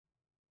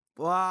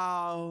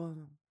Wow.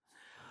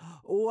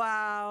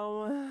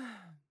 Wow.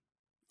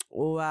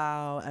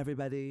 Wow,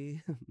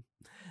 everybody.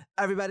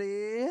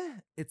 Everybody,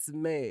 it's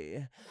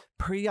me,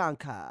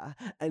 Priyanka,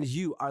 and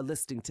you are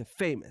listening to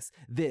Famous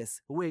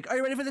This Week. Are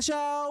you ready for the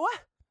show?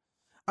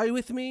 Are you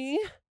with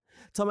me?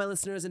 To all my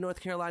listeners in North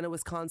Carolina,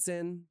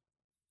 Wisconsin,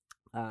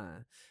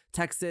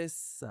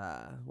 Texas,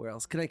 where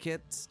else?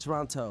 Connecticut,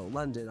 Toronto,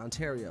 London,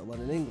 Ontario,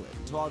 London, England.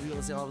 To all of you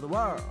listening all over the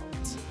world.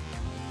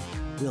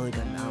 We only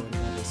got an hour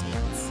together, so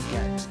let's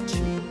get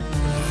to it.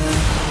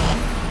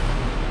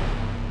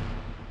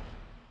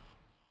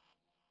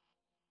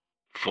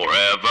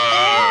 Forever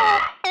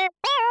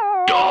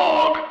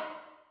Dog.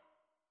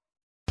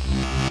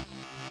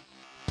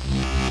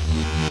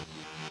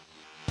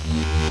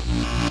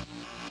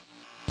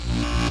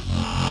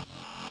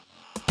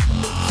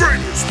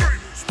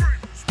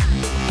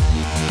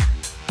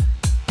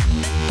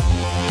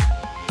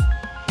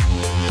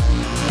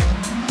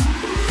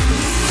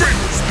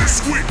 Famous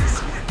this week.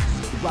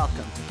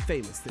 Welcome to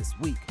Famous This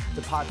Week,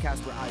 the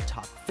podcast where I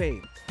talk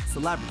fame,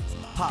 celebrities,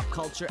 pop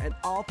culture, and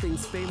all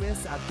things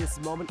famous at this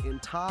moment in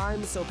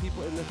time. So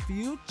people in the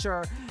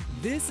future,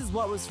 this is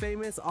what was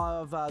famous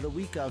of the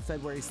week of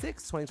February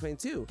 6th,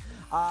 2022.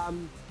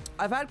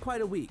 I've had quite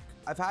a week.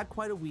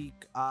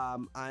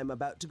 I'm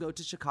about to go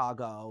to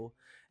Chicago,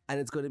 and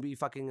it's going to be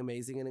fucking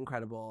amazing and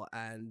incredible.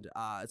 And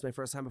it's my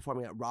first time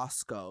performing at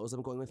Roscoe's.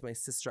 I'm going with my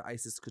sister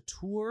Isis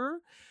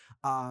Couture.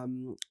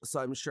 So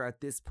I'm sure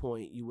at this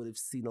point you would have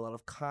seen a lot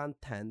of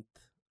content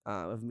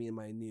of me and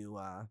my new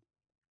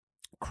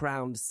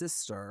crowned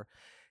sister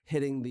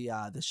hitting the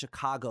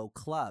Chicago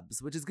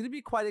clubs, which is going to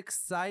be quite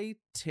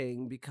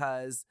exciting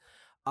because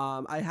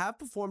I have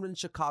performed in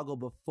Chicago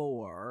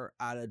before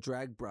at a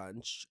drag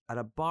brunch at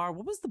a bar.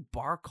 What was the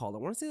bar called? I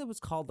want to say that was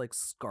called like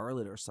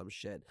Scarlet or some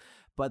shit.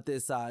 But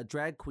this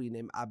drag queen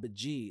named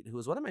Abhijit, who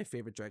was one of my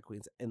favorite drag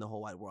queens in the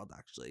whole wide world,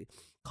 actually,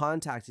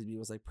 contacted me and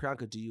was like,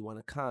 Priyanka, do you want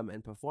to come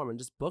and perform? And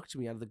just booked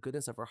me out of the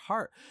goodness of her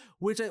heart,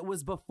 which it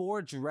was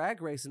before Drag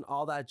Race and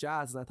all that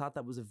jazz. And I thought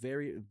that was a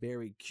very,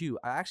 very cute.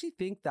 I actually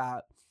think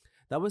that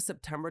was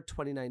September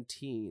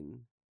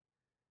 2019.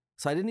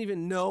 So I didn't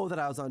even know that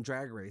I was on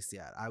Drag Race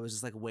yet. I was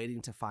just like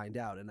waiting to find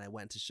out. And I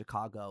went to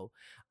Chicago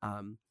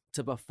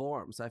to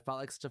perform. So I felt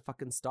like such a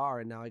fucking star.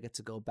 And now I get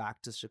to go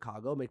back to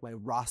Chicago, make my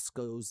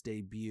Roscoe's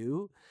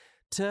debut.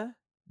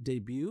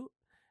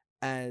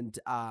 And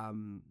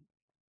I'm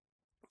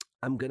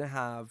going to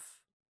have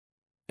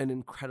an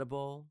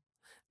incredible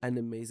and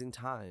amazing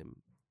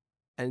time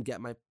and get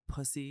my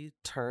pussy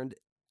turned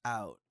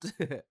out.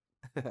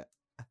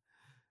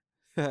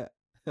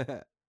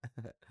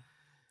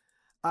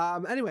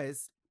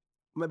 Anyways,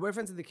 my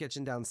boyfriend's in the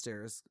kitchen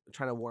downstairs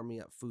trying to warm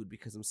me up food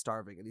because I'm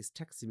starving, and he's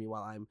texting me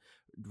while I'm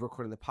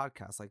recording the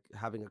podcast, like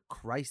having a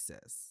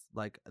crisis.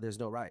 Like, there's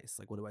no rice.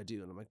 Like, what do I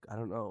do? And I'm like, I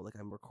don't know. Like,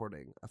 I'm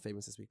recording a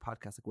Famous This Week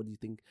podcast. Like, what do you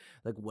think?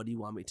 Like, what do you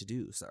want me to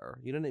do, sir?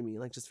 You know what I mean?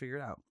 Like, just figure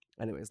it out.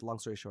 Anyways, long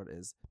story short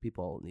is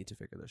people need to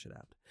figure their shit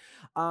out.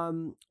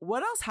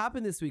 What else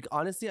happened this week?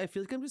 Honestly, I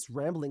feel like I'm just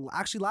rambling.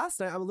 Actually, last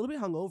night, I'm a little bit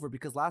hungover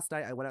because last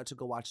night I went out to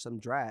go watch some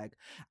drag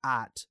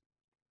at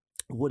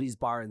Woody's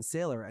Bar and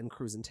Sailor and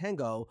Cruise and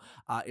Tango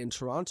in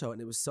Toronto, and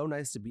it was so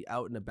nice to be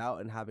out and about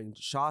and having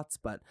shots.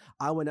 But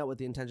I went out with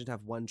the intention to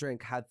have one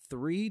drink, had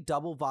 3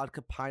 double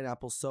vodka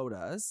pineapple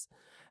sodas,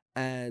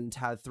 and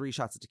had 3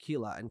 shots of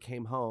tequila, and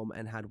came home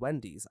and had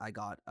Wendy's. I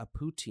got a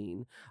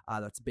poutine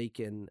that's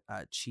bacon,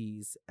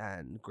 cheese,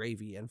 and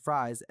gravy and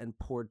fries, and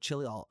poured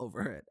chili all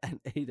over it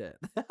and ate it.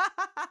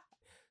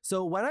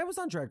 So when I was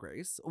on Drag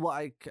Race, when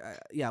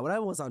I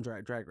was on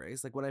Drag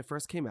Race, like when I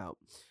first came out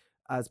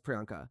as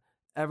Priyanka,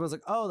 everyone's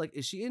like, oh, like,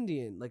 is she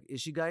Indian? Like,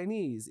 is she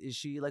Guyanese? Is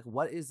she, like,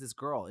 what is this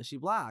girl? Is she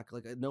black?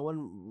 Like, no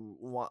one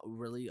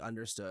really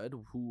understood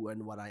who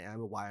and what I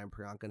am and why I'm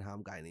Priyanka and how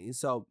I'm Guyanese.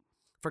 So,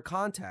 for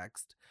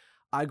context,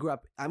 I'm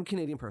a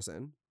Canadian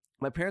person.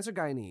 My parents are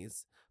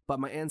Guyanese, but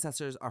my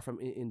ancestors are from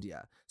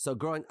India. So,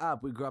 growing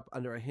up, we grew up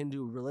under a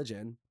Hindu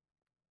religion,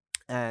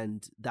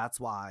 and that's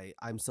why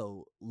I'm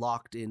so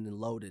locked in and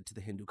loaded to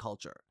the Hindu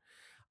culture.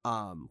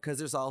 Because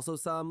there's also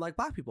some like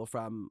black people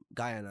from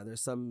Guyana.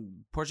 There's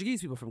some Portuguese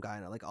people from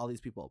Guyana, like all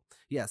these people.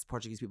 Yes,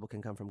 Portuguese people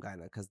can come from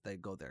Guyana because they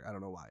go there. I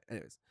don't know why.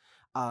 Anyways,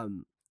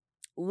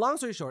 long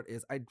story short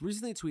is I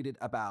recently tweeted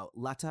about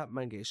Lata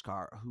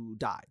Mangeshkar, who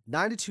died,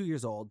 92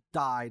 years old,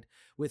 died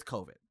with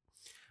COVID.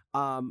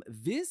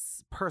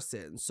 This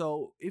person,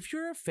 so if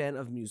you're a fan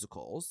of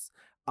musicals,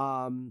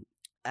 and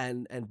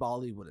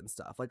Bollywood and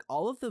stuff, like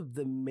all of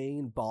the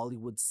main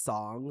Bollywood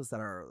songs that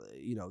are,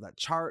 you know, that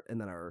chart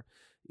and that are,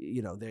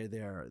 you know,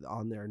 they're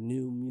on their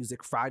new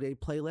Music Friday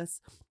playlist,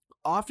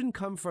 often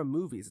come from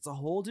movies. It's a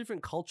whole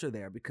different culture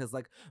there because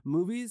like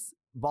movies,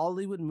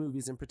 Bollywood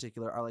movies in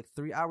particular, are like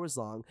 3 hours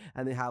long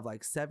and they have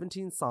like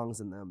 17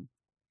 songs in them.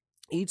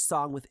 Each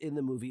song within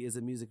the movie is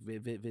a music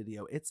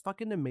video. It's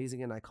fucking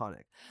amazing and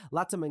iconic.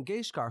 Lata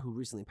Mangeshkar, who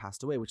recently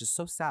passed away, which is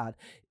so sad,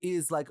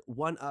 is like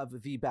one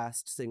of the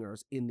best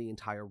singers in the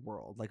entire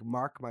world. Like,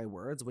 mark my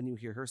words, when you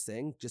hear her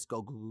sing, just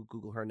go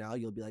Google her now.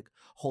 You'll be like,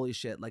 holy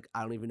shit, like,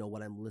 I don't even know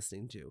what I'm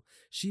listening to.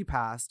 She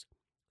passed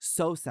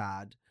So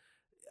sad.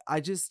 I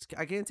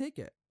can't take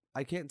it.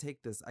 I can't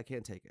take this. I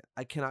can't take it.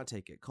 I cannot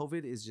take it.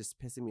 COVID is just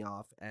pissing me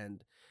off,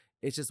 and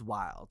it's just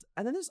wild.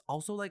 And then there's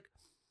also like,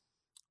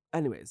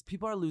 anyways,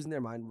 people are losing their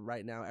mind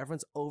right now.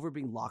 Everyone's over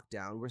being locked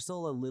down. We're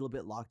still a little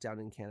bit locked down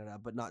in Canada,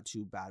 but not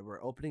too bad.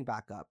 We're opening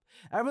back up.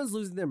 Everyone's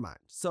losing their mind.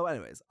 So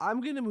anyways,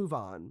 I'm going to move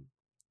on.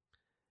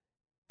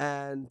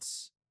 And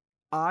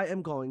I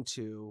am going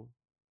to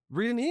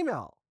read an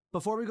email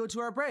before we go to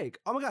our break.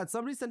 Oh my God,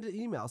 somebody sent an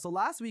email. So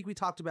last week we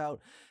talked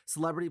about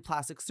celebrity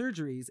plastic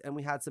surgeries, and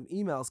we had some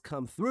emails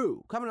come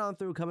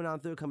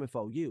coming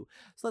for you.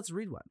 So let's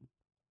read one.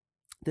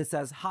 This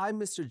says, "Hi,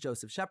 Mr.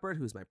 Joseph Shepard,"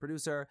 who's my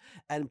producer,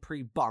 "and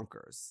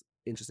pre-bonkers."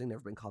 Interesting,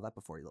 never been called that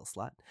before, you little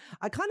slut.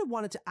 "I kind of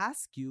wanted to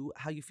ask you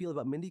how you feel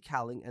about Mindy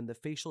Kaling and the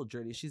facial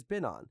journey she's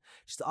been on.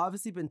 She's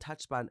obviously been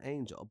touched by an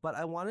angel, but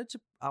I wanted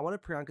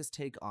Priyanka's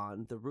take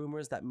on the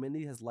rumors that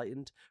Mindy has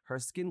lightened her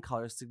skin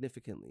color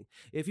significantly.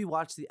 If you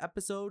watch the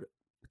episode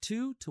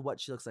 2 to what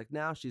she looks like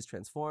now, she's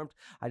transformed.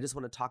 I just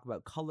want to talk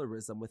about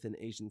colorism within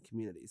Asian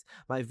communities.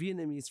 My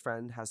Vietnamese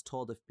friend has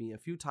told me a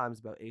few times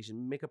about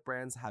Asian makeup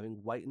brands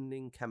having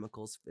whitening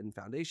chemicals in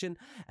foundation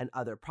and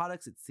other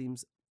products. It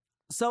seems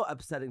so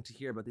upsetting to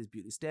hear about these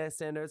beauty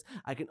standards.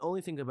 I can only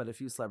think about a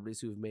few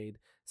celebrities who have made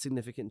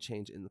significant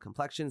change in the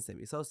complexion.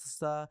 Sammy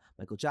Sosa,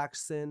 Michael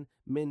Jackson,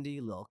 Mindy,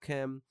 Lil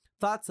Kim.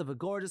 Thoughts of a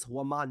gorgeous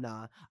woman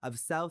of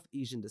South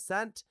Asian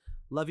descent.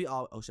 Love you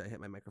all." Oh shit, I hit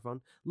my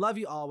microphone. "Love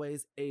you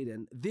always,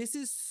 Aiden." This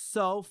is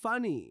so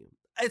funny.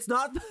 It's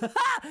not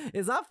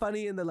it's not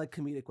funny in the like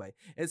comedic way.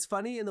 It's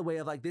funny in the way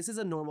of like, this is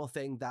a normal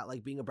thing that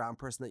like being a brown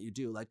person that you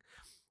do. Like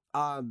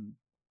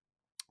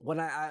when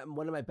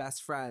one of my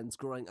best friends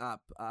growing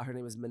up, her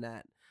name is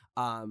Minette.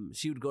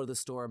 She would go to the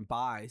store and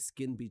buy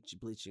skin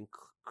bleaching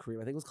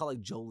cream. I think it was called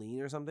like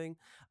Jolene or something,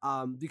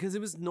 because it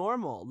was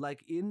normal.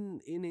 Like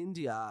in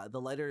India, the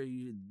lighter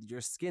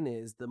your skin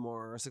is, the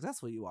more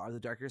successful you are. The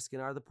darker your skin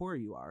are, the poorer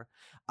you are.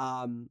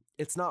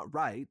 It's not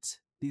right.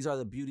 These are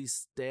the beauty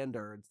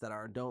standards that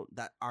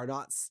are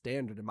not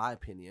standard in my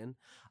opinion.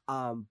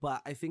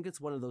 But I think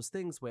it's one of those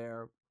things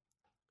where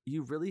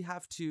you really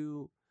have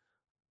to.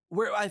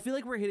 I feel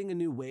like we're hitting a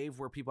new wave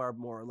where people are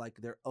more like,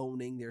 they're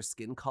owning their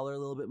skin color a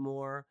little bit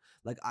more.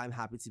 Like, I'm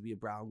happy to be a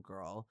brown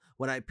girl.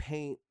 When I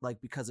paint, like,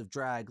 because of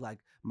drag,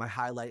 like, my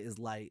highlight is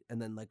light, and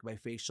then like my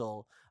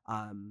facial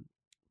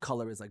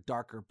color is like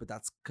darker, but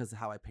that's because of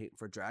how I paint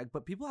for drag.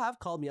 But people have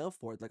called me out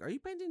for it. Like, "Are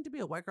you painting to be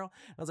a white girl?"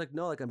 And I was like,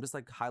 no, like, I'm just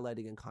like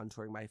highlighting and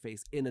contouring my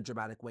face in a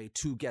dramatic way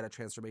to get a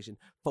transformation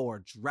for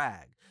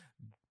drag.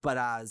 But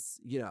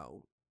as, you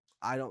know,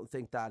 I don't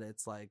think that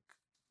it's like,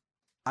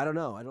 I don't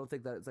know. I don't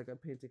think that it's like I'm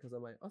painting because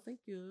I'm like, "Oh,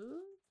 thank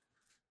you."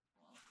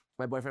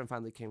 My boyfriend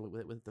finally came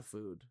with the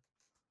food.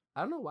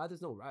 I don't know why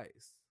there's no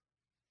rice.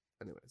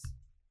 Anyways,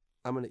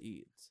 I'm going to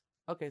eat.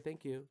 Okay,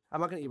 thank you.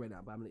 I'm not going to eat right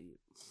now, but I'm going to eat.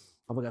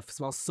 Oh my God, it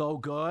smells so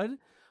good.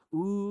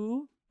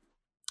 Ooh.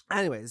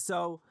 Anyways,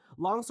 so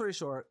long story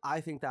short,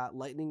 I think that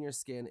lightening your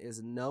skin is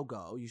a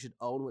no-go. You should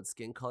own what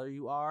skin color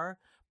you are,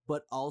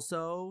 but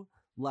also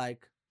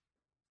like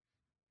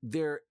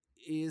there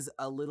is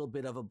a little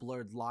bit of a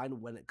blurred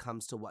line when it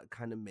comes to what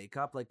kind of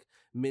makeup. Like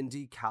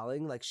Mindy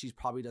Kaling, like she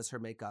probably does her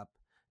makeup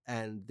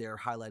and they're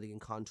highlighting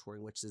and contouring,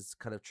 which is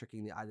kind of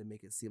tricking the eye to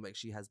make it seem like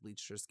she has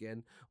bleached her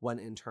skin, when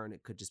in turn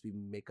it could just be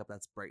makeup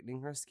that's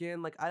brightening her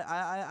skin. Like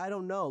I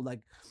don't know. Like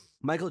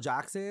Michael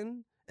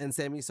Jackson and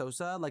Sammy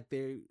Sosa, like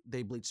they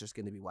bleached their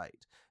skin to be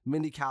white.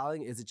 Mindy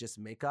Kaling, is it just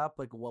makeup?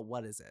 Like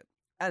what is it?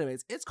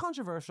 Anyways, it's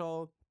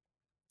controversial.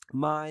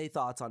 My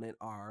thoughts on it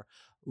are,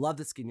 love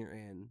the skin you're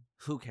in.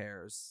 Who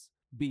cares?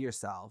 Be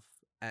yourself,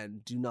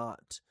 and do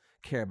not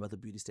care about the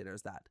beauty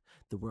standards that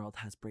the world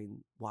has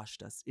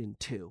brainwashed us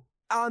into.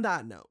 On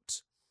that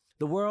note,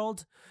 the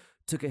world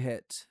took a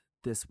hit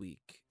this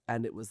week,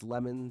 and it was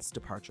Lemon's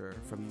departure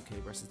from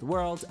UK versus the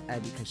world.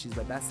 And because she's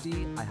my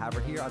bestie, I have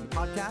her here on the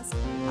podcast.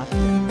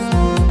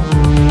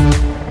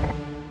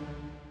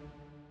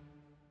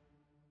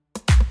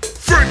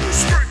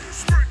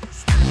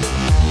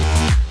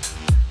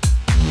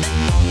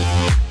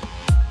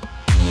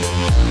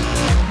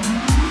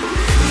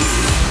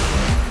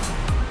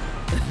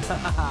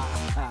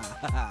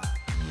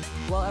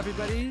 Well,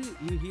 everybody,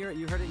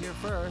 you heard it here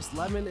first.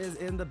 Lemon is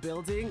in the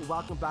building.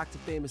 Welcome back to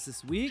Famous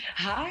This Week.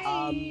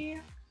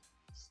 Hi.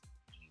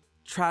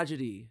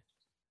 Tragedy.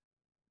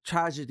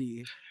 You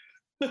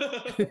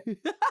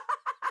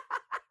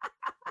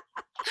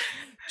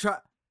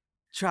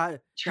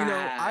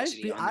know,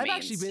 I've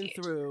actually been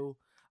through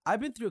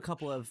a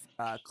couple of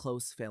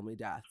close family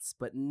deaths,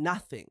 but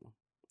nothing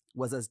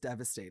was as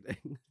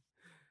devastating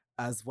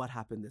as what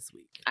happened this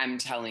week. I'm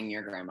telling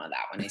your grandma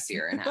that when I see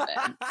her in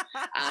heaven.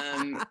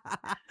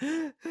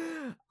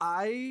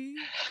 I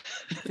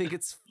think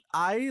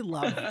I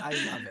love it.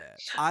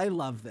 I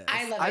love this.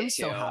 I'm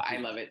so happy. I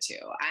love it too.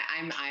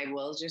 I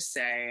will just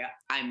say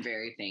I'm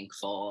very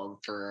thankful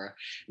for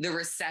the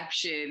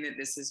reception that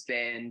this has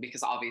been,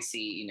 because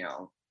obviously, you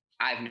know,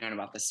 I've known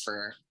about this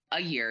for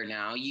a year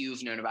now.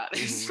 You've known about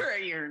this for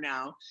a year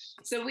now.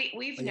 So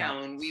we've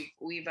known,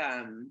 we've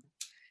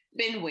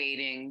been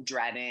waiting,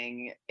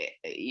 dreading,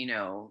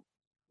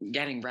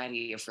 getting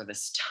ready for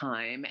this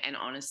time. And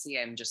honestly,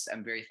 I'm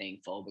very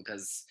thankful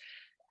because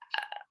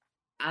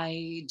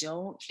I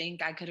don't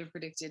think I could have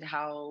predicted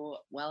how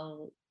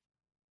well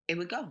it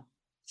would go.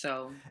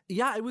 So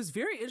Yeah, it was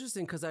very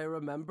interesting because I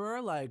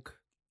remember like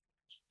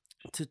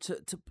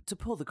to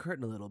pull the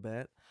curtain a little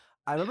bit.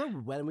 I remember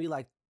when we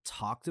like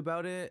talked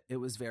about it, it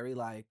was very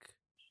like,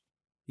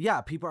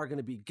 yeah, people are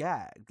gonna be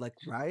gagged, like,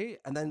 right?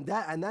 And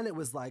then it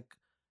was like,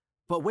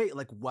 but wait,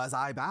 like, was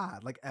I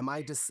bad? Like, am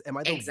I the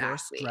worst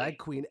drag exactly.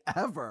 queen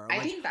ever? I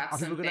Like, think are that's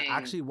people gonna something.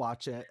 actually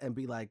watch it and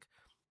be like,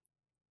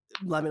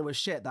 Lemon was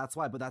shit? That's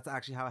why. But that's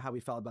actually how we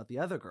felt about the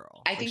other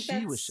girl. I Like, think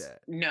she was that's shit.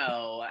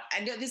 no,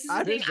 and this is the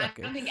I'm thing. just I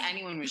joking. don't think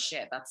anyone was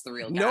shit. That's the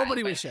real guy.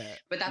 Nobody was shit.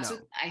 But that's No.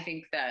 what I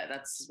think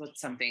that's what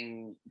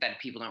something that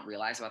people don't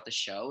realize about the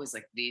show is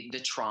like the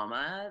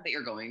trauma that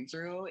you're going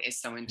through is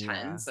so Yeah.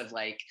 intense. Of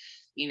like,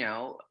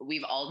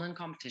 we've all done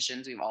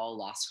competitions, we've all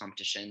lost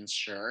competitions,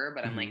 sure,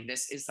 but I'm like, Mm-hmm.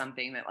 this is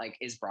something that like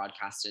is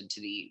broadcasted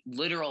to the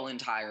literal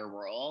entire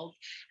world,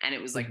 and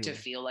it was like to Mm-hmm.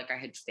 feel like I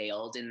had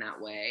failed in that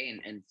way,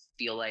 and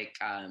feel like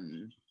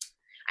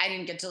I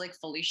didn't get to like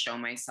fully show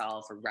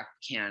myself or rep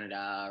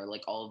Canada or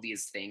like all of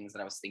these things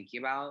that I was thinking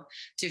about,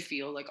 to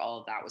feel like all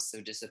of that was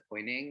so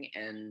disappointing,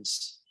 and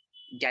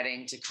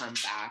getting to come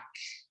back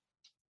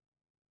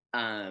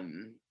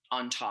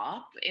on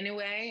top in a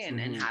way, and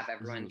Mm-hmm. have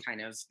everyone Mm-hmm.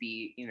 kind of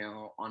be,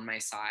 on my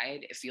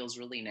side. It feels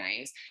really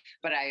nice.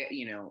 But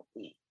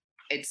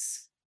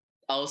it's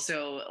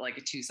also like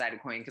a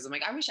two-sided coin, because I'm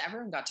like, I wish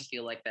everyone got to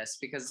feel like this,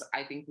 because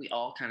I think we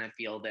all kind of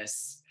feel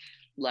this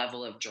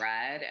level of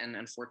dread, and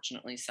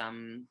unfortunately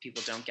some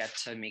people don't get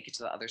to make it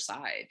to the other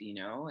side,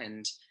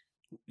 and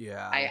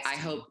Yeah, I, it's I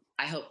hope tea.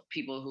 I hope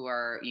people who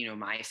are,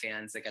 my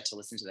fans that get to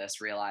listen to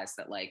this realize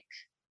that like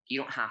you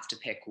don't have to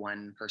pick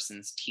one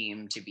person's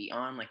team to be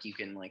on. Like you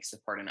can like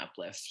support and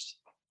uplift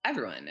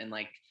everyone. And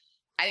like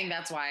I think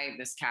that's why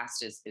this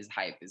cast is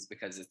hype, is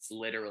because it's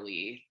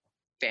literally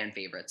fan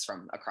favorites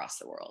from across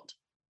the world.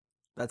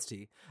 That's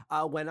tea.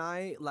 When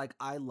I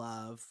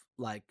love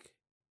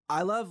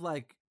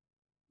like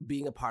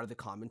being a part of the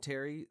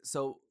commentary.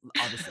 So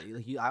obviously,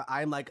 like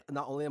I'm like,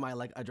 not only am I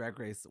like a Drag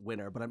Race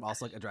winner, but I'm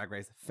also like a Drag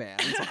Race fan.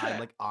 So I'm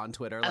like on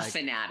Twitter, A like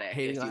fanatic,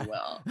 hating if you on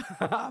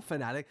will.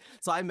 fanatic.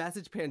 So I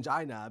messaged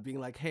Pangina being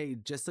like, hey,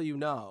 just so you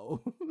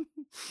know,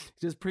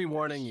 just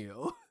pre-warning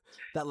you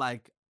that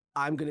like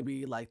I'm gonna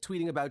be like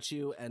tweeting about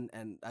you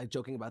and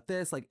joking about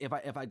this. Like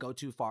if I go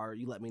too far,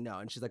 you let me know.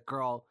 And she's like,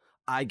 girl,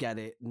 I get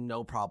it,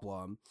 no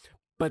problem.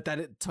 But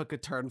then it took a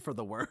turn for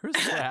the worse,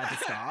 so I had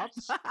to stop.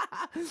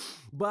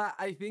 But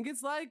I think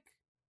it's like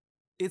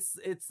it's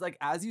like,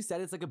 as you said,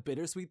 it's like a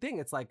bittersweet thing.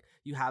 It's like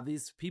you have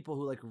these people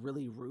who like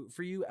really root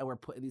for you, and we're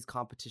put in these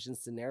competition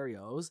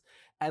scenarios,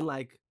 and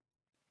like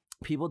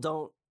people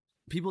don't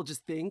people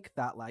just think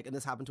that like, and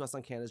this happened to us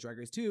on Canada's Drag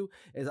Race too,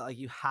 is that like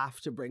you have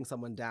to bring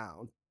someone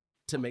down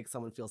to make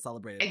someone feel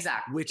celebrated, which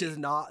Exactly. is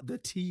not the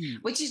tea.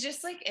 Which is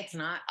just like, it's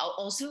not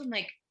also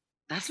like,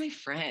 that's my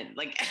friend.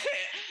 Like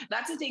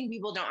that's the thing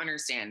people don't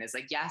understand, is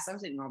like, yes, I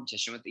was in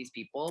competition with these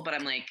people, but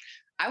I'm like,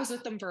 I was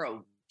with them for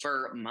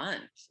a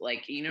month.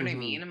 Like, you know what I Mm-hmm.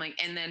 mean? I'm like,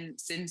 and then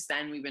since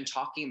then we've been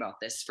talking about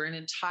this for an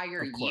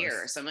entire Of year.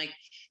 course. So I'm like,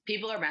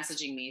 people are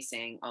messaging me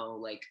saying, oh,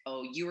 like,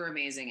 oh, you were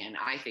amazing, and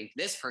I think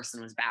this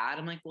person was bad.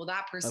 I'm like, well,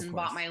 that Of person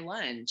bought course. my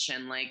lunch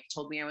and like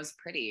told me I was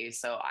pretty.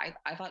 So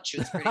I thought she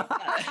was pretty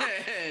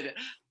good.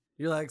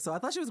 You're like, so I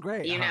thought she was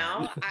great,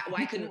 hon.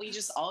 Why couldn't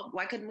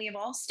we have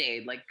all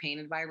stayed like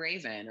Painted by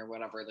Raven or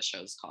whatever the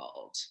show's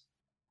called?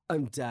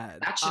 I'm dead.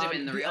 That should have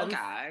been the The real other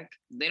gag.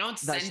 They don't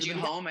that send should you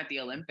have been, yeah. home at the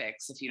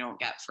Olympics if you don't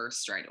get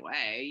first right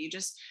away.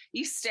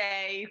 You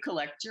stay, you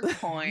collect your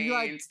You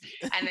like, points,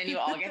 and then you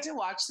all get to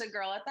watch the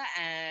girl at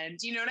the end.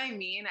 You know what I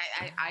mean?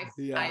 I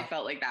yeah.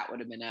 felt like that would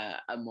have been a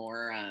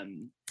more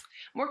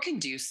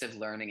conducive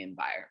learning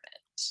environment.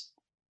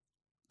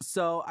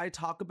 So I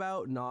talk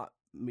about not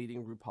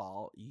meeting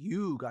RuPaul.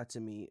 You got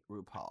to meet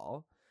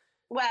RuPaul.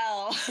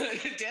 Well,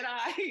 did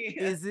I?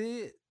 Is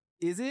it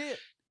is it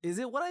is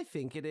it what I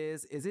think it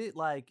is? Is it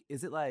like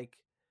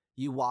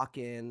you walk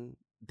in,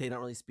 they don't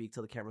really speak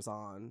till the camera's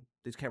on.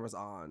 The camera's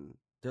on.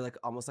 They're like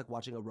almost like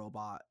watching a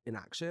robot in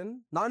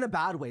action. Not in a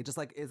bad way, just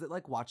like, is it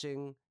like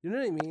watching, you know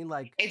what I mean?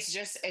 Like,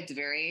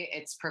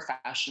 It's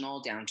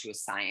professional down to a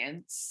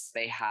science.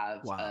 They have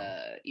wow.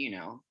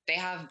 they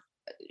have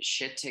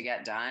shit to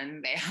get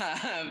done. They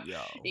have, Yo,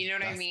 you know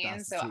what I mean?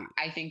 that's the So tea.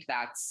 I think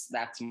that's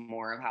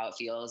more of how it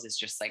feels. It's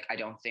just like, I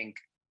don't think,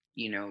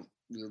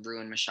 Rue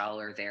and Michelle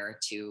are there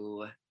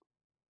to,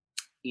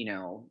 you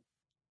know,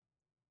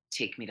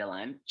 take me to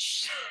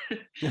lunch.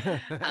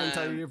 And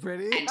tell you um you're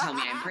pretty. and tell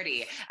me I'm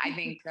pretty. I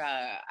think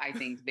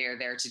they're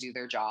there to do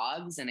their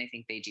jobs, and I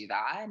think they do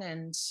that.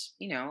 And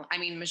I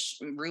mean,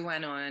 Rue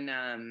went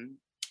on,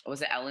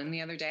 was it Ellen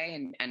the other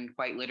day, and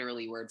quite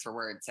literally word for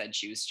word said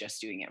she was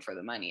just doing it for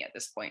the money at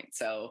this point.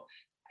 So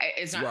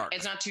It's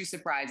not too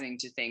surprising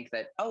to think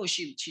that, oh,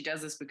 she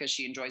does this because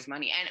she enjoys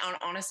money. And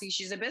honestly,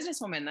 she's a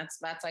businesswoman. That's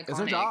iconic. It's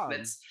her job.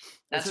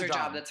 That's her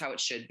job. That's how it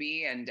should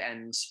be. And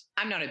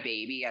I'm not a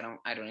baby.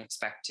 I don't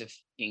expect to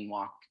be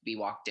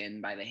walked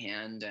in by the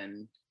hand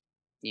and,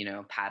 you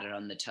know, patted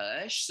on the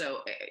tush.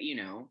 So, you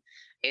know,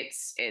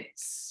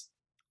 it's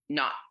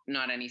not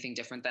anything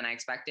different than I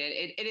expected.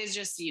 It is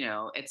just, you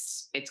know,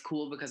 it's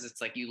cool because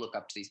it's like you look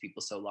up to these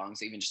people so long.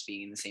 So even just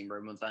being in the same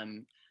room with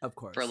them, of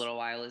course, for a little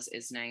while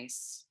is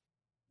nice.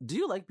 Do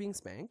you like being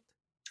spanked?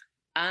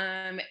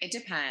 It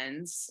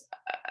depends.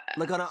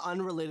 Like on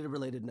an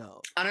related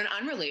note. On an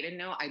unrelated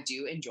note, I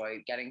do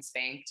enjoy getting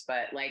spanked,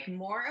 but like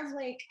more of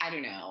like, I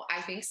don't know. I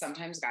think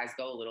sometimes guys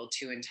go a little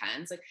too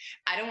intense. Like,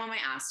 I don't want my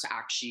ass to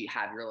actually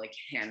have your like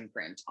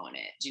handprint on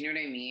it. Do you know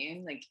what I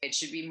mean? Like, it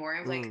should be more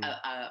of like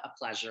a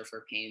pleasure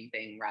for pain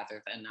thing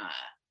rather than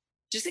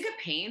just like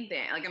a pain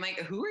thing. Like, I'm like,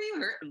 who are you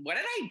hurt? What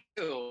did I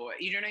do?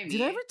 You know what I mean?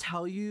 Did I ever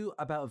tell you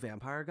about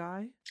Vampire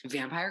Guy?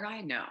 Vampire Guy?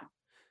 No.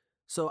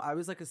 So I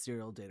was like a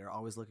serial dater,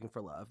 always looking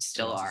for love.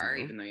 Still are,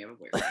 even though you have a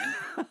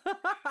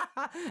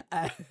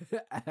boyfriend.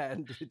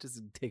 and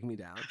just take me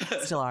down.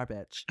 Still are,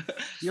 bitch.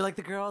 You're like,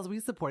 the girls,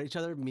 we support each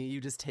other. Me, you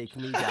just take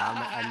me down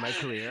and my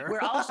career. We're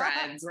all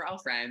friends. We're all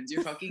friends.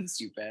 You're fucking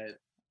stupid.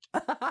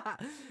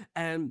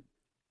 And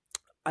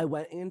I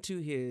went into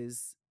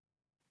his...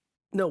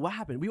 No, what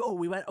happened? We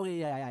went... Oh,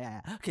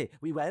 yeah. Okay,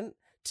 we went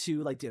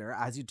to like dinner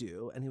as you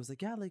do, and he was like,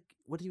 yeah, like,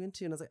 what are you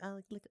into? And I was like, I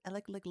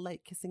like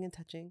light kissing and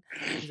touching.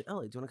 He's like,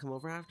 oh, do you want to come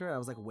over after? And I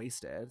was like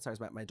wasted. Sorry,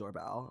 it's my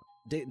doorbell.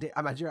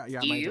 I'm at you're at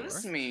my door.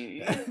 Excuse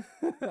me.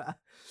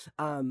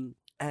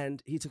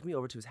 And he took me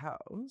over to his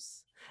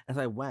house, and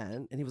so I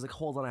went, and he was like,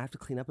 hold on, I have to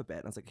clean up a bit.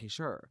 And I was like, okay,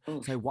 sure.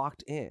 Oof. So I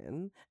walked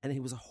in, and he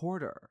was a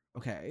hoarder.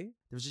 Okay,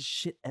 there was just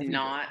shit everywhere.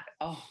 Not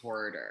a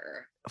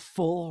hoarder.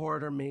 Full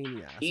hoarder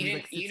mania. So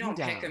You don't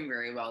pick him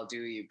very well,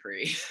 do you,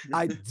 Pri?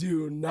 I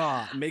do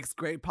not. Makes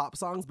great pop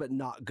songs, but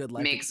not good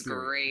life Makes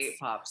experience. Great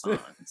pop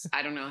songs.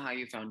 I don't know how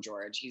you found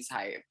George. He's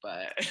hype,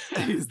 but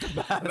he's the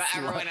best. But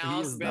everyone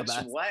else,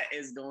 bitch, what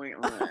is going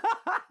on?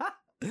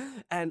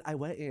 And I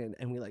went in,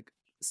 and we like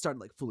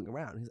started like fooling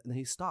around, and then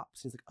he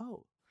stops. He's like,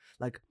 oh,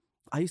 like,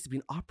 I used to be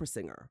an opera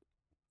singer.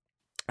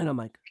 And I'm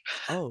like,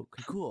 oh,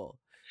 cool.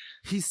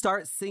 He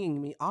starts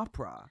singing me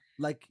opera,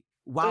 like,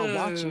 while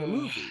watching a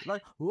movie.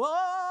 Like,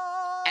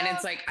 whoa! And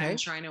it's like, okay. I'm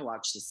trying to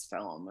watch this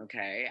film,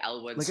 okay?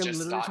 Elwood's like,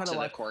 just got to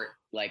the court.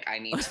 Like, I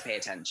need to pay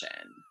attention.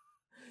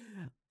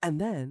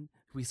 And then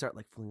we start,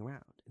 like, fooling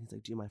around. And he's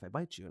like, do you mind if I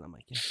bite you? And I'm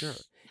like, yeah, sure.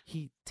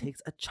 He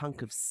takes a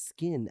chunk of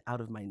skin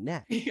out of my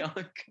neck.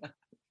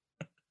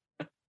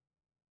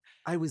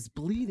 I was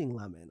bleeding,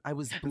 Lemon. I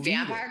was bleeding.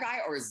 Vampire Guy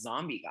or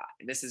zombie guy?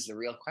 This is the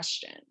real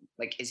question.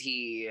 Like, is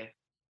he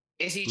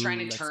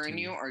trying to turn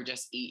you or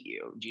just eat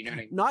you? Do you know what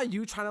I mean? Not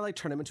you trying to like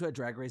turn him into a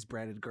Drag Race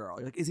branded girl.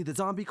 You're like, is he the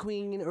zombie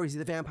queen or is he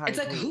the vampire It's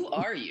like, queen? who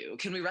are you?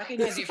 Can we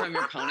recognize you from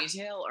your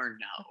ponytail or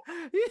no?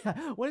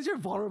 Yeah. What is your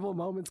vulnerable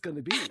moments going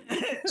to be?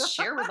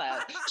 Share with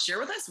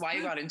us why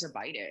you got into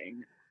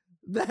biting.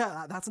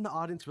 That's when the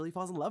audience really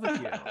falls in love with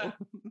you.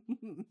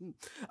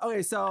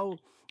 Okay, so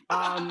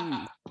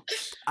I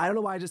don't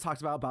know why I just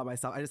talked about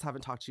myself. I just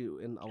haven't talked to you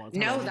in a long time.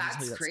 No,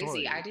 that's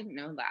crazy. I didn't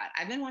know that.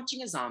 I've been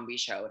watching a zombie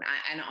show,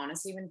 and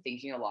honestly been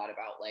thinking a lot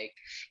about like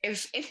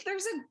if there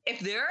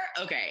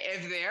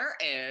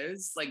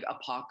is like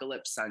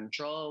Apocalypse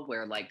Central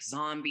where like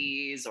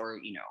zombies or,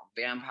 you know,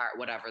 vampire,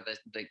 whatever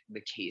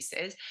the case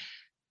is,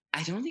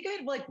 I don't think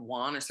I'd like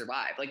want to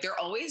survive. Like, they're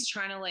always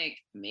trying to like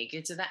make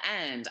it to the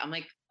end. I'm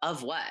like,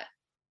 of what?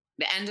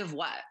 The end of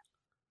what?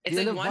 It's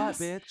like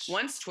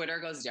once Twitter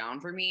goes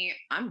down for me,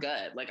 I'm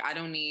good. Like, I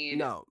don't need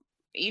no.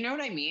 You know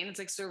what I mean? It's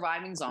like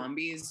surviving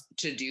zombies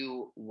to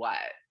do what?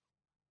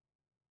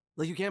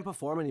 Like, you can't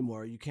perform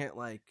anymore. You can't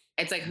like.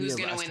 It's like, who's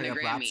gonna win the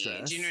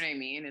Grammy? Do you know what I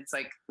mean? It's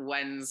like,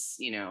 when's,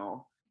 you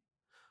know.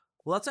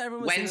 Well, that's what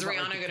everyone was when's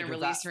Rihanna going to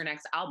release her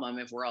next album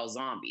if we're all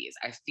zombies?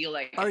 I feel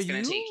like it's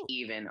going to take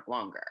even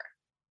longer.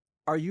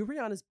 Are you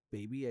Rihanna's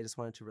baby? I just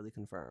wanted to really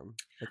confirm.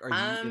 Like, are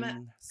you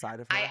inside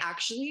of her? I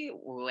actually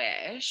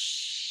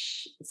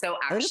wish. So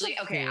actually,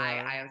 okay,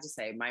 I have to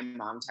say, my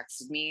mom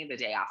texted me the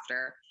day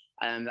after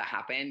that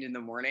happened in the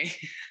morning.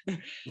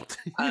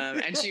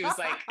 And she was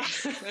like,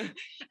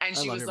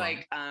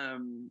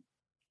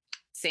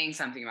 saying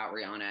something about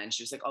Rihanna, and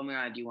she was like, oh my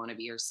God, you want to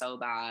be her so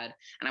bad?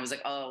 And I was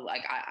like, oh,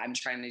 like I'm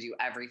trying to do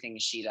everything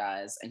she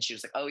does. And she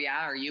was like, oh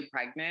yeah, are you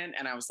pregnant?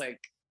 And I was like,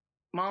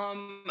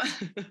 Mom,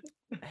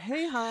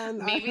 hey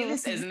hon, maybe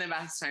this isn't the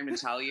best time to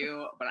tell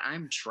you, but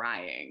I'm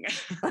trying.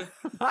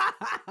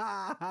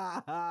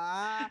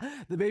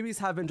 The babies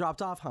have been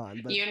dropped off,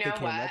 hon. But you know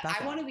what?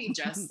 I want to be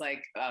just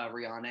like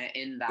Rihanna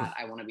in that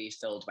I want to be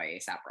filled by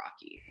A$AP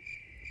Rocky.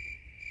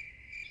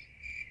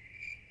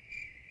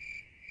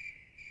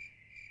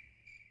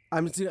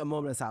 I'm just doing a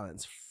moment of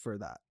silence for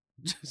that,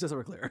 just so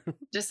we're clear.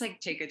 Just like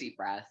take a deep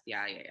breath.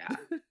 Yeah.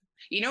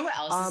 You know what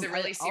else is a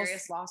really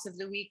serious loss of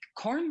the week?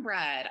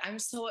 Cornbread. I'm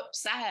so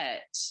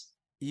upset.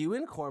 You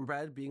and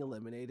cornbread being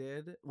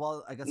eliminated.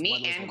 Well, I guess Me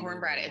one was and eliminated,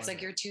 cornbread. one It's like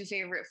wasn't. your two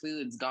favorite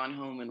foods gone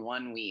home in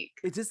 1 week.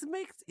 It just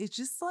makes it's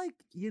just like,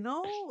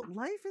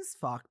 life is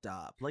fucked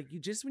up. Like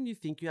when you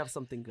think you have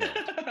something good.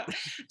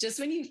 Just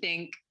when you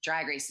think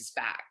Drag Race is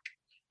back.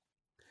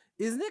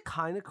 Isn't it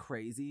kind of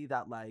crazy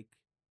that like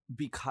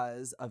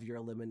because of your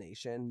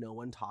elimination, no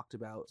one talked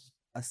about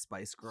a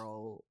Spice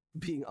Girl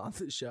being on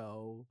the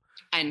show?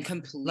 And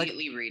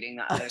completely reading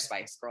the other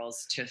Spice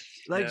Girls to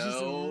Like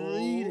just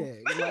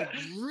reading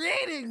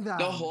that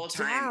the whole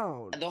time.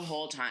 down. The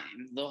whole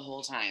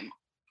time,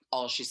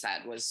 all she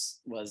said was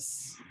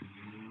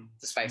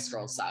the Spice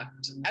Girls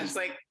sucked. I was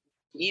like,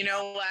 you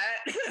know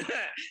what?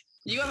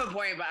 You have a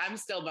point, but I'm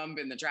still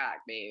bumping the track,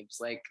 babes.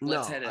 Like,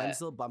 let's hit it. I'm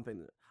still bumping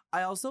it.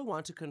 I also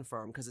want to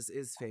confirm, because this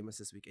is famous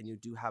this week, and you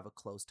do have a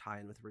close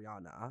tie-in with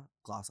Rihanna,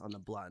 Gloss on the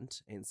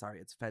Blunt, and sorry,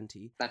 it's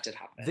Fenty. That did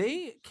happen.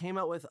 They came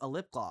out with a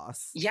lip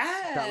gloss.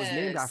 Yes. That was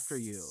named after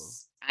you.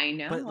 I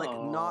know. But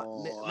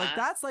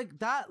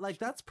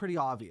that's pretty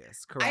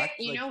obvious, correct?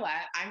 You know what?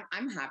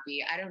 I'm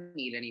happy. I don't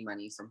need any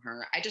money from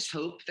her. I just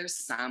hope there's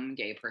some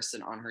gay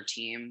person on her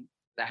team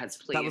that has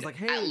played that was like,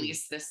 hey. at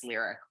least this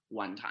lyric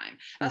one time.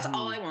 That's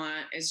all I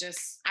want, is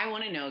just, I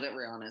want to know that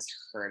Rihanna's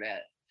heard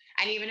it.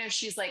 And even if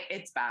she's like,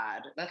 it's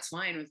bad, that's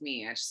fine with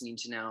me. I just need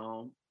to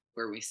know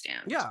where we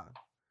stand. Yeah.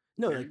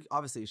 No, like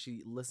obviously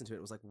she listened to it.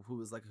 It was like,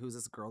 who's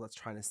this girl that's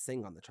trying to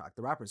sing on the track?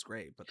 The rapper's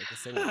great, but like the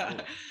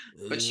singer.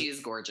 But she is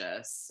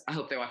gorgeous. I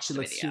hope they watched the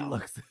video. She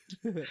looks.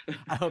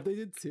 I hope they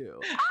did too.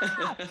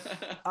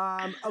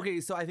 Okay,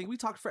 so I think we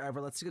talked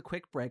forever. Let's take a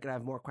quick break, and I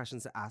have more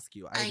questions to ask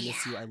you. I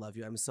miss you. I love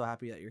you. I'm so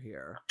happy that you're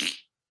here.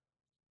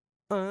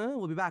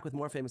 We'll be back with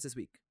more Famous This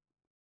Week.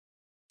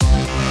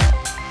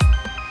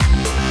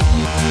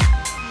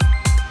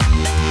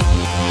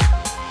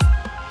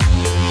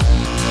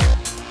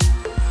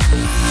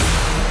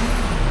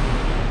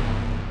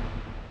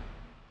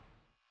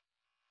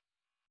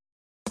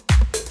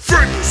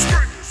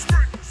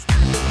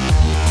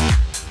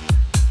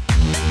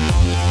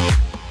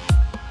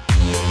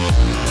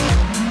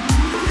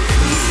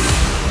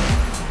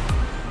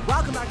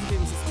 Welcome back to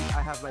Famous This Week.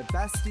 I have my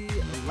bestie,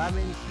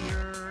 Lemon,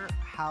 here.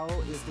 How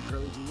is the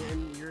girly G?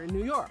 You're in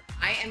New York.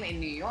 I am in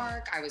New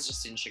York. I was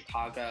just in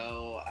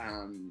Chicago.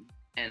 And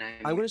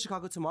I'm going to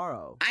Chicago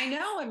tomorrow. I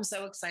know. I'm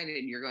so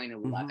excited. You're going to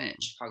love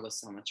it. Chicago's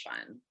so much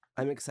fun.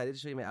 I'm excited to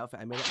show you my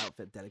outfit. I made an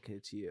outfit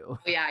dedicated to you. Oh,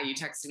 yeah, you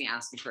texted me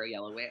asking for a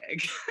yellow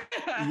wig.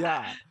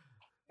 Yeah.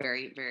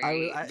 Very,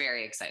 very,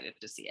 very excited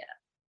to see it.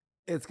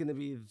 It's going to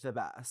be the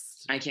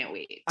best. I can't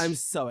wait. I'm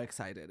so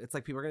excited. It's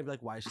like people are going to be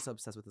like, why is she so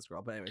obsessed with this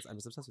girl? But anyways, I'm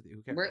just obsessed with you.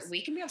 Who cares?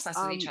 We can be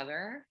obsessed with each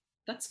other.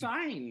 That's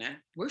fine.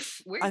 We're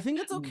I think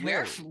it's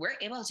okay. We're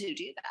able to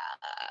do that.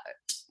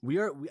 We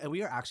are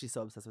actually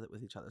so obsessed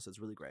with each other, so it's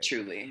really great.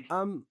 Truly.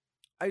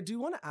 I do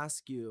want to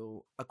ask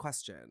you a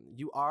question.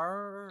 You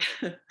are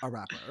a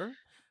rapper.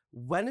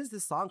 When is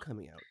this song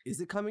coming out?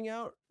 Is it coming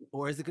out,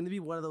 or is it going to be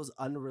one of those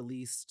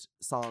unreleased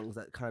songs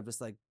that kind of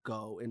just like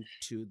go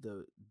into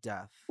the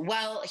death?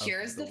 Well,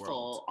 here's the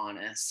full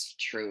honest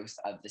truth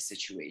of the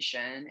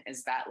situation,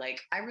 is that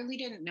like I really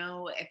didn't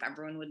know if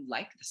everyone would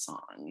like the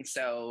song.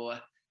 So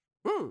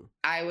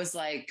I was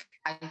like,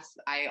 I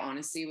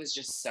honestly was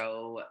just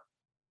so,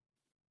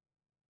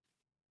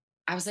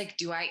 I was like,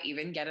 do I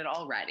even get it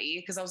all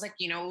ready? Because I was like,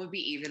 what would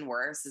be even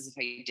worse is if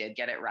I did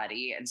get it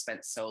ready and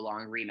spent so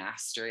long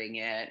remastering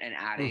it and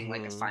adding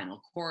like a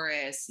final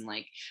chorus and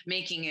like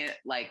making it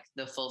like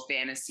the full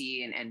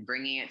fantasy and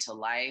bringing it to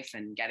life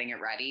and getting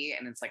it ready.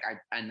 And it's like,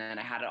 and then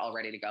I had it all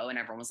ready to go and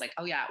everyone was like,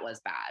 oh yeah, it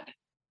was bad.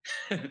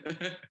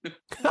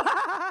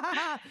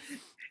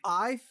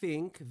 I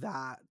think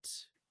that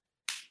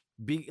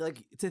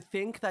to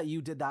think that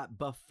you did that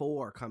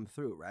before Come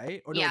Through,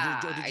 right? Or no,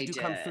 did you do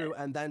Come Through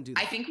and then do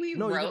that? I think we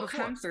wrote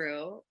Come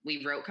Through.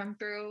 We wrote Come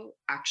Through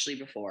actually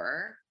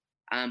before,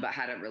 but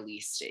hadn't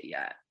released it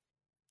yet.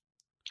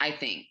 I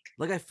think.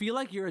 Like, I feel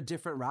like you're a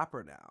different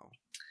rapper now.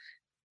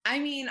 I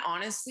mean,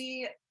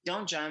 honestly,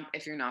 don't jump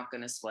if you're not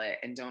gonna split,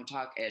 and don't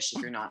talk ish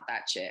if you're not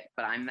that chick.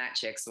 But I'm that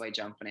chick, so I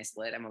jump when I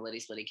split. I'm a litty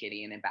splitty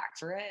kitty and I'm back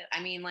for it. I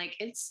mean, like,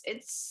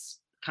 it's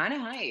kind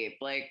of hype.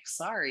 Like,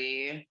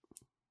 sorry.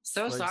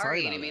 So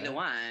sorry to be the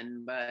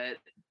one, but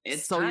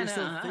it's so you're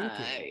still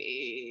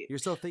thinking. You're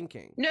still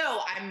thinking. No,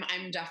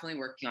 I'm definitely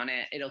working on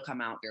it. It'll come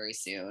out very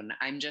soon.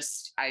 I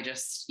just,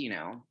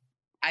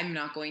 I'm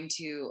not going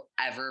to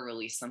ever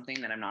release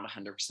something that I'm not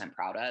 100%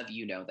 proud of.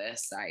 You know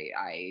this.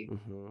 I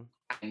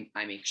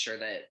make sure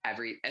that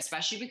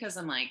especially because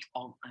I'm like,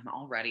 I'm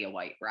already a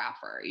white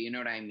rapper. You know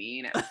what I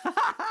mean?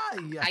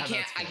 Yeah, I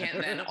can't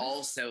then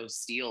also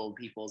steal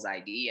people's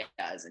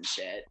ideas and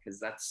shit, because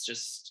that's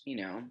just,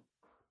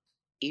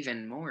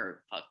 even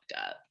more fucked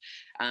up.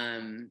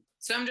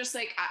 So I'm just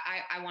like,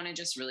 I want to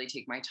just really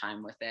take my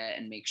time with it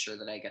and make sure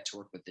that I get to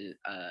work with the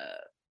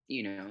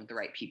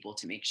right people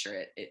to make sure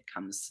it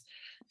comes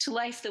to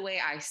life the way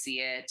I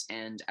see it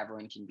and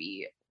everyone can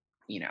be,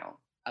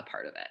 a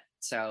part of it.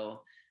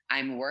 So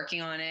I'm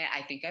working on it.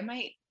 I think I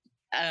might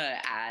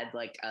add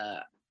like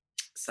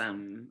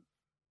some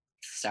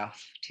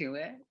stuff to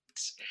it.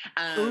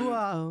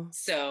 Ooh,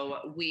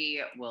 So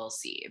we will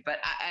see. But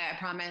I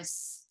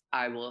promise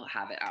I will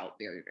have it out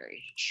very,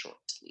 very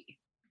shortly.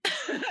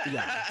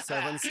 yeah. So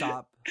everyone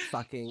stop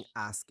fucking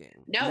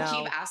asking. No, Now,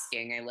 keep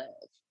asking. I live.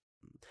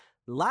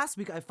 last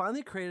week, I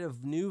finally created a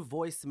new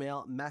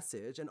voicemail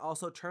message and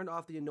also turned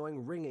off the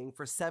annoying ringing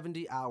for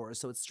 70 hours,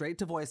 so it's straight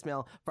to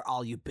voicemail for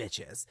all you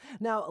bitches.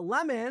 Now,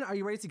 Lemon, are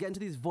you ready to get into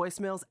these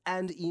voicemails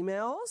and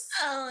emails?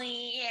 Oh,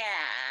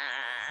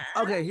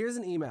 yeah. Okay, here's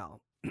an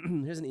email.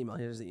 Here's an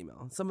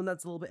email. Someone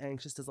that's a little bit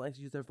anxious, doesn't like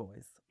to use their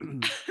voice.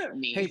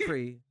 Me. Hey,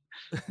 Pri.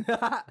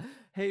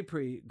 Hey,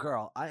 Pri.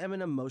 Girl, I am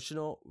an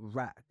emotional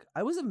wreck.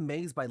 I was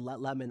amazed by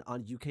Lemon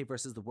on UK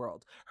versus the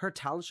World, her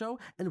talent show,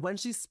 and when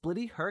she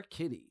splitty her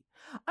kitty.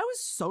 I was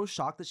so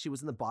shocked that she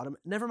was in the bottom,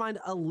 never mind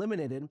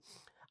eliminated.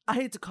 I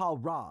hate to call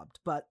robbed,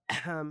 but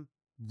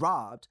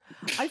robbed.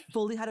 I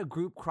fully had a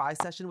group cry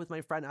session with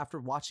my friend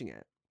after watching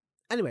it.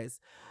 Anyways,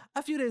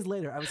 a few days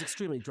later, I was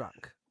extremely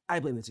drunk.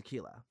 I blame the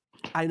tequila.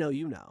 I know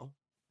you know.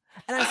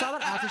 And I saw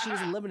that after she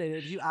was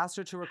eliminated, you asked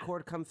her to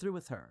record Come Through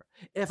with her.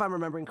 If I'm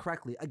remembering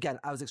correctly, again,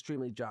 I was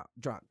extremely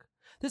drunk.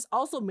 This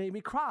also made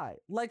me cry,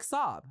 like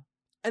sob.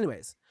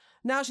 Anyways,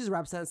 now she's a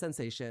rap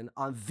sensation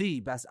on the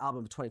best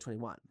album of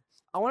 2021.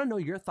 I want to know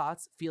your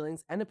thoughts,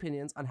 feelings, and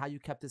opinions on how you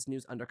kept this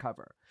news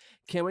undercover.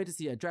 Can't wait to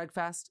see you at Drag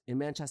Fest in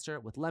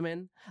Manchester with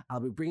Lemon. I'll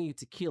be bringing you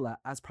tequila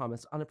as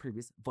promised on a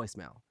previous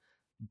voicemail.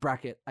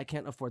 Bracket, I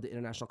can't afford the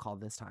international call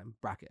this time.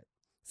 Bracket.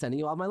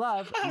 Sending you all my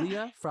love,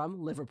 Leah from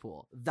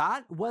Liverpool.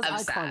 That was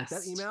iconic.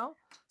 That email,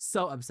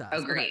 so obsessed.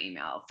 A great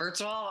email.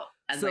 First of all,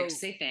 I'd like to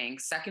say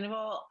thanks. Second of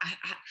all,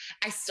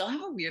 I still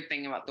have a weird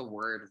thing about the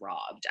word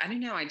robbed. I don't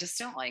know. I just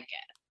don't like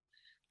it.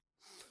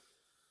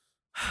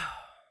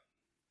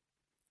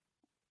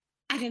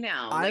 I don't know.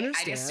 I Like,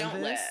 understand I just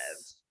don't this. live.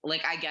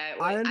 Like I get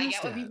what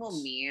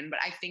people mean, but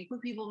I think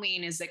what people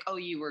mean is like, oh,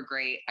 you were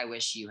great. I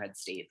wish you had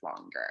stayed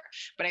longer.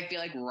 But I feel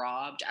like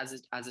robbed as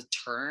a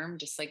term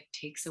just like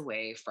takes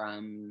away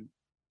from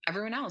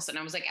everyone else. And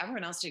I was like,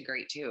 everyone else did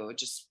great too. It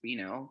just,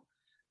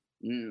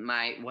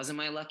 wasn't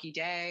my lucky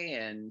day.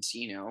 And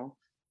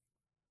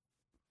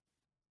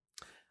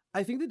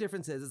I think the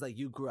difference is like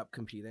you grew up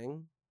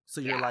competing. So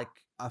you're Yeah. like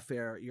a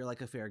fair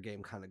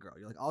game kind of girl.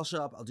 You're like, I'll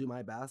show up, I'll do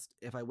my best.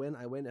 If I win,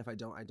 I win. If I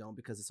don't, I don't,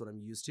 because it's what I'm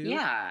used to.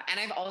 Yeah. And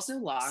I've also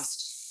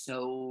lost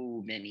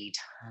so many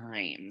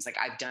times. Like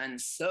I've done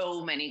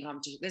so many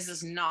competitions. This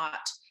is not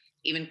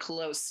even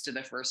close to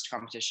the first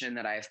competition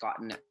that I've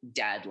gotten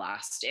dead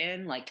last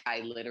in. Like I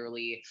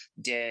literally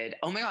did.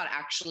 Oh my God,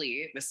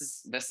 actually, this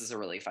is a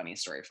really funny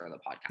story for the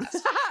podcast.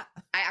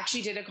 I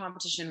actually did a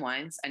competition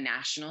once, a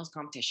nationals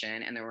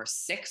competition, and there were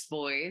 6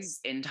 boys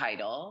in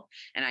title,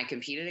 and I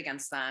competed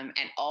against them.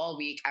 And all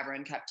week,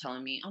 everyone kept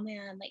telling me, "Oh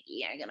man, like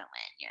you're gonna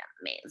win. You're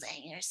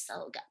amazing. You're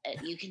so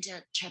good. You can do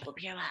a triple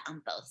pirouette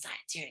on both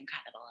sides. You're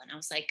incredible." And I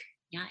was like,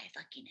 yeah, I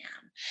fucking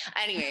am.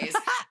 Anyways,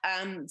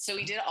 so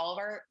we did all of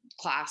our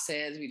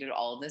classes. We did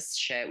all this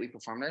shit. We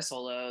performed our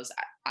solos.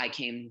 I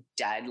came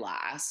dead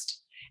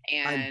last.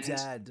 And I'm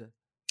dead.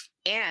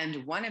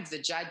 And one of the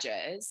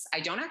judges, I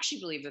don't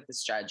actually believe that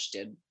this judge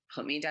did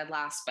put me dead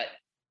last, but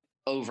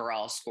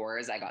overall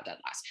scores, I got dead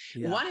last.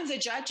 Yeah. One of the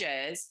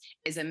judges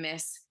is a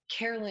Miss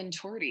Carolyn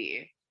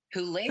Torty,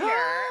 who later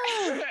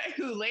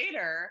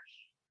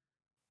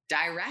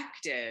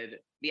directed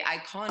the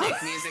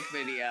iconic music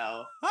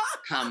video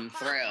Come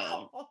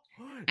Through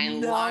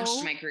and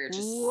launched my career to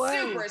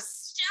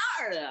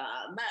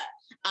superstardom.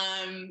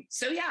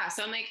 So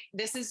I'm like,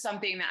 this is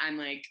something that I'm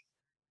like,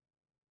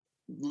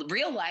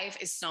 real life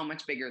is so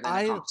much bigger than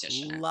a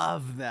competition. I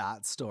love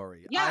that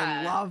story.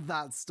 Yeah. I love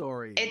that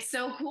story. It's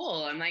so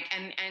cool. I'm like,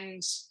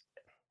 and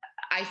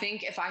I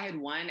think if I had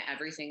won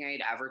everything I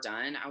had ever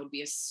done, I would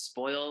be a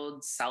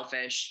spoiled,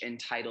 selfish,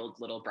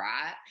 entitled little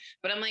brat.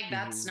 But I'm like,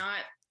 that's not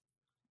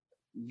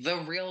the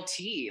real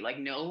tea. Like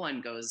no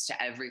one goes to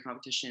every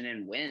competition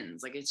and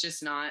wins. Like it's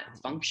just not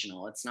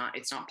functional. It's not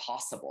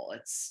possible.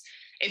 It's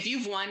if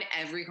you've won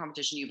every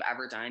competition you've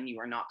ever done,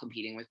 you are not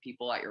competing with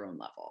people at your own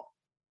level.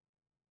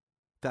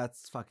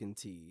 That's fucking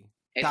tea.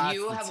 If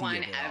you have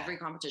won every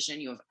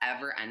competition you have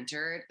ever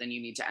entered, then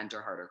you need to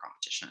enter harder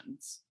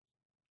competitions.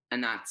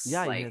 And that's you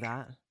hear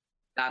that?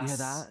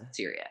 That's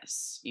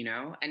serious,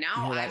 And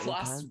now I've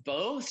lost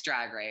both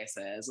drag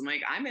races. I'm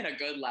like, I'm in a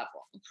good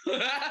level.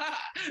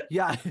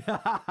 Yeah.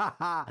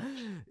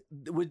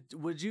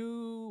 Would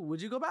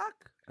you go back?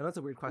 I know it's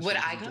a weird question. Would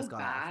I go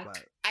back?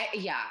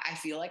 I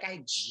feel like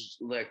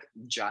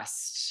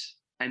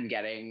I'm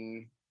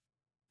getting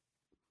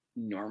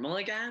normal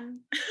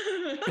again.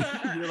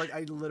 You're like,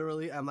 I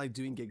literally am like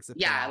doing gigs.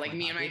 Yeah, like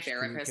me and my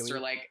therapist are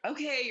like,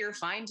 okay, you're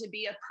fine to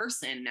be a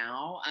person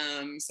now.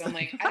 So I'm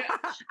like,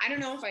 I don't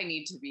know if I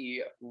need to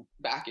be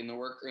back in the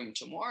workroom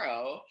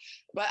tomorrow,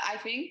 but I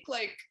think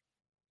like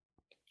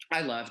I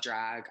love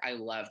drag. I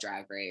love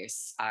Drag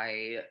Race.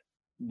 I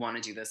want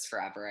to do this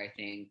forever, I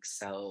think.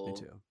 So me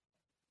too.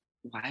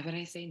 Why would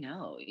I say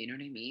no? You know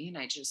what I mean?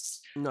 I feel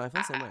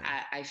the same way.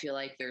 I feel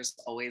like there's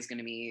always going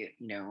to be,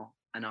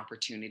 an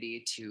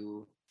opportunity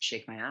to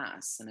shake my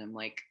ass. And I'm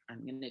like,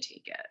 I'm going to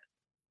take it.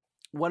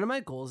 One of my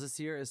goals this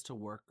year is to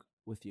work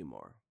with you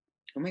more.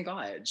 Oh my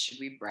God, should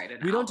we write an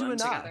We don't do album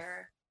enough.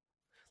 together?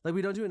 Like,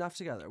 we don't do enough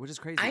together, which is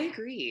crazy. I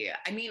agree.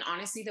 I mean,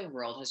 honestly, the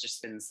world has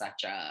just been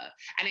such a,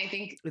 and I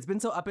think It's been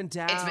so up and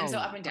down. it's been so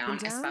up and down,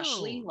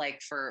 especially like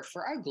for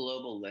our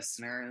global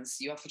listeners.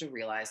 You have to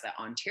realize that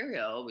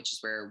Ontario, which is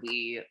where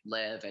we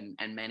live, and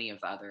many of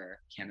the other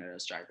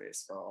Canada's Drag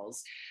Race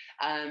girls,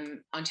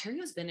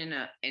 Ontario's been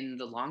in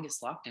the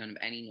longest lockdown of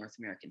any North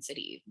American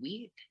city.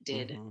 We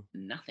did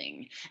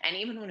nothing, and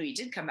even when we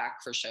did come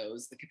back for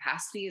shows, the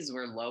capacities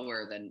were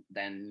lower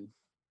than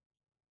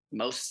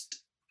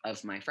most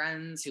of my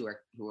friends who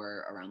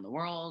are around the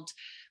world.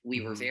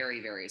 We were very,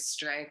 very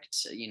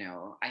strict. You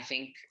know, I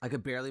think I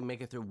could barely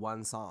make it through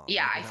one song.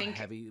 Yeah, like, I think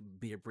heavy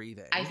beer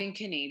breathing. I think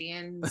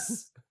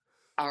Canadians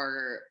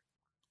are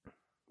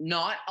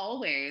not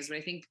always, but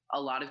I think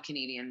a lot of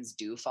Canadians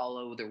do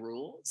follow the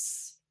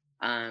rules.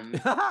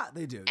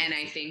 They do. And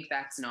I think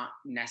that's not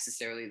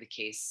necessarily the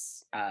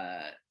case.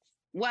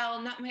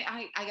 Well, not my.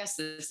 I guess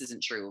this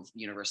isn't true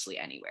universally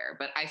anywhere,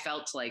 but I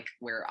felt like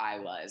where I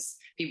was,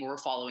 people were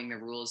following the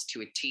rules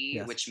to a T,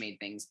 Yes. which made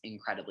things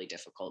incredibly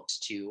difficult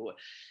to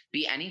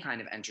be any kind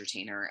of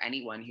entertainer,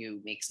 anyone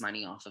who makes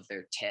money off of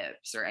their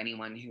tips, or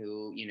anyone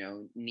who, you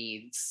know,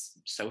 needs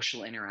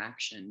social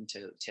interaction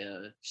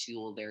to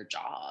fuel their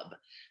job.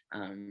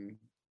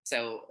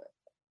 So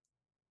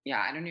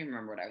yeah, I don't even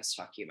remember what I was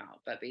talking about,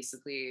 but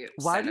basically,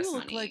 Why send do us you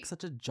look money. like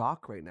such a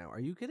jock right now? Are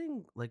you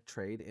getting like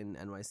trade in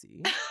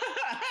NYC?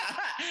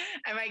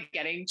 Am I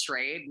getting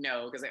trade?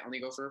 No, because I only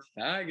go for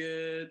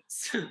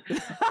faggots.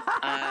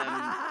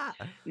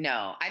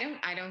 No,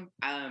 I don't.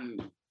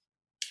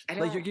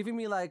 Like, you're giving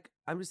me like,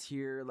 I'm just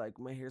here, like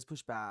my hair's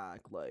pushed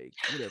back, like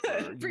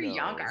whatever.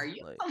 Priyanka, are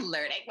you like...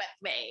 flirting with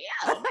me?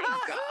 Oh my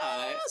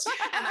gosh.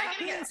 Am I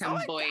gonna get some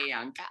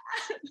Boyanka?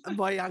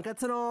 Boyanka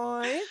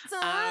tonight.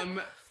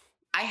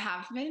 I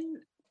have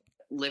been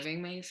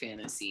living my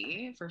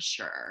fantasy for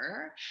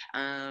sure.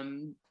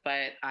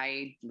 But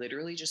I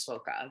literally just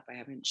woke up. I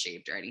haven't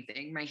shaved or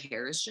anything. My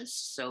hair is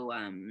just so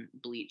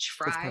bleach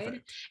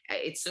fried.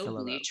 It's so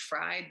bleach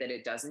fried that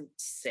it doesn't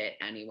sit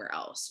anywhere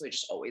else. So I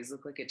just always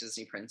look like a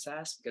Disney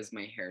princess because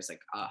my hair is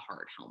like a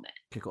hard helmet.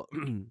 Okay, cool.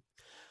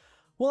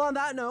 Well, on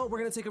that note, we're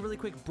going to take a really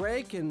quick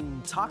break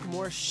and talk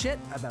more shit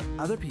about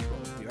other people.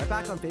 Be right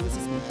back on Famous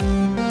This Week.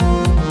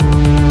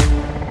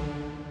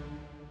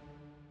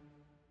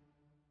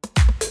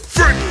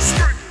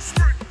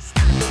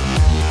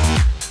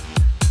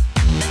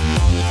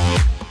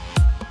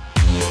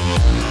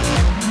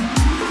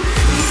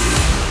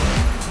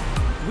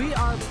 We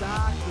are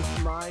back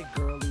with my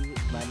girly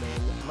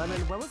Lemon.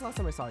 Lemon, when was the last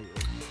time I saw you?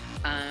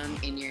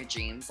 In your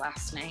dreams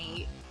last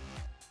night.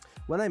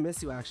 When I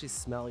miss you, I actually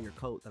smell your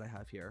coat that I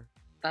have here.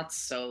 That's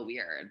so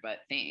weird, but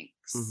thanks.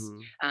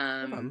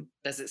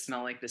 Does it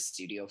smell like the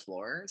studio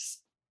floors?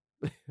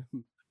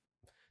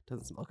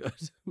 Doesn't smell good.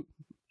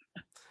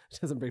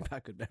 Doesn't bring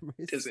back good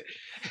memories. Is it?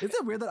 Is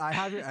it weird that I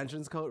have your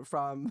entrance coat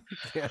from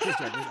Canada's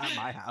Drag Race at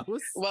my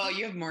house? Well,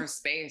 you have more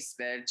space,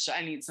 bitch.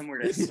 I need somewhere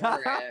to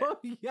store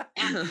it. Yeah,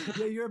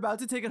 you're about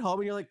to take it home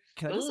and you're like,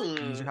 can I just like,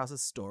 use your house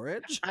as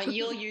storage?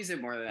 You'll use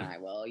it more than I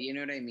will. You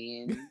know what I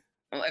mean?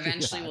 Well,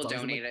 eventually we'll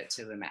donate it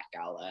to the Met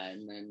Gala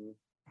and then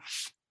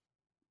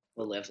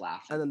we'll live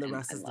laughing. And then the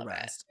rest is the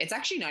rest. It's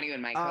actually not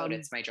even my coat.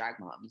 It's my drag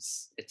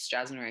mom's. It's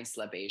Jasmine Rice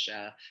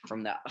LaBeija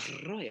from the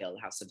Royal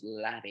House of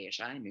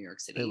LaBeija in New York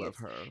City. I love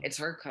her. It's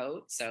her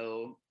coat.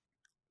 So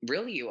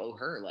really you owe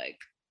her like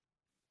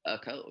a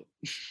coat.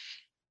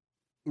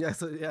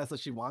 So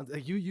she wants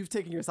like, you've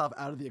taken yourself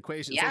out of the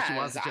equation. Yeah, so she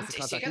wants to just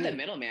contact she got you. the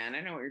middleman.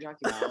 I know what you're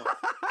talking about.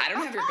 I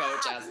don't have your coat,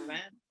 Jasmine.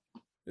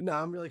 No,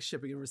 I'm really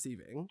shipping and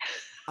receiving.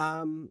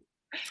 Oh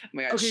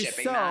my God, okay,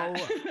 shipping so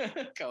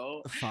that.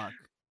 Go. Fuck.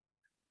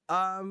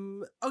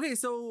 Okay,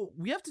 so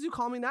we have to do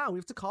Call Me Now. We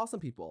have to call some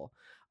people.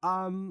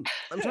 I'm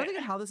trying to think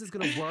of how this is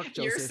gonna work,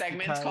 Joseph. Your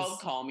segment's called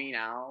Call Me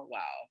Now. Wow.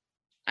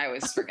 I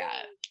always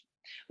forget.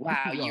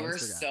 Wow, you were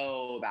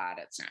so bad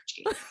at Snatch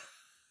Game.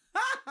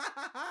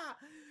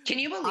 Can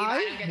you believe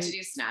I don't get to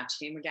do Snatch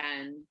Game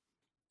again?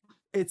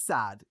 It's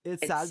sad.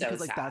 It's sad so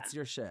because like sad. That's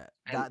your shit.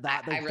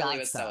 I really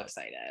was so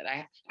excited.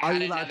 I Are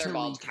had you allowed another to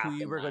bald leak who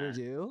you were gonna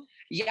do?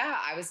 Yeah,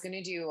 I was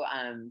gonna do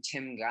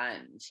Tim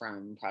Gunn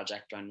from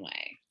Project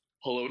Runway.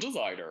 Hello,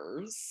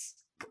 designers.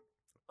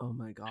 Oh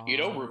my God. You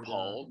know,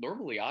 RuPaul,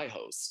 normally I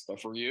host,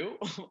 but for you,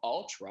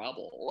 I'll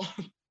travel.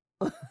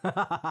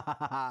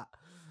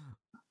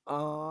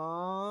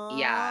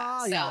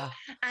 Yeah. So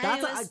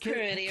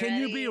can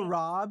you be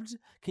robbed?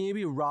 Can you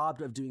be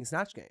robbed of doing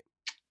Snatch Game?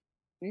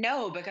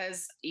 No,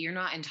 because you're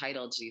not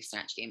entitled to do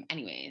Snatch Game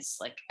anyways.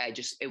 Like,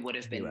 it would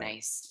have been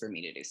nice for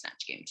me to do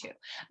Snatch Game too.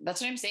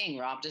 That's what I'm saying.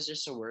 Robbed is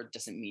just a word,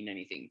 doesn't mean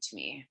anything to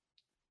me.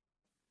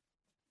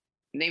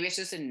 Maybe it's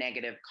just a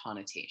negative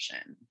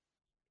connotation.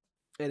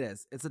 It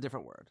is. It's a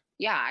different word.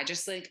 Yeah, I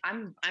just like,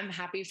 I'm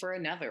happy for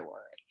another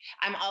word.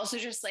 I'm also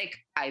just like,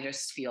 I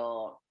just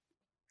feel,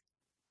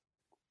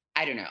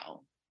 I don't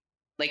know,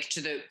 like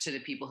to the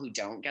people who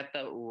don't get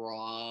the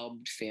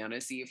robbed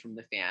fantasy from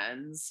the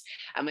fans,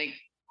 I'm like,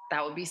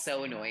 That would be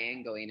so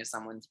annoying going to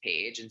someone's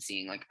page and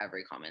seeing like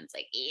every comment's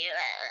like, "Ew."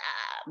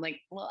 I'm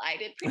like, well, I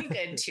did pretty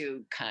good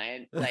too,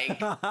 cunt.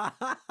 Like, I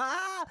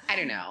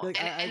don't know.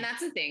 Like, And that's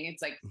the thing.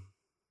 It's like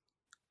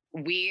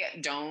we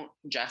don't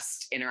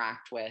just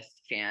interact with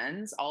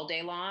fans all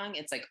day long.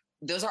 It's like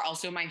those are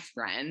also my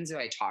friends who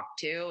I talk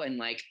to, and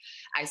like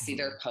I see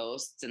their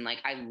posts, and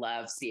like I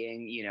love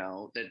seeing, you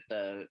know,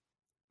 the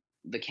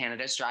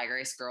Canada's Drag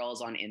Race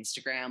girls on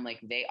Instagram. Like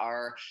they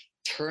are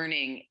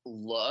turning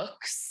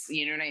looks,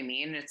 you know what I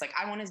mean? And it's like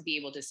I want to be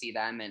able to see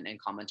them and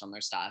comment on their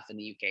stuff in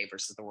the UK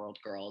versus the world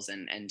girls,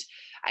 and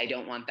I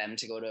don't want them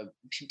to go to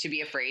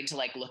be afraid to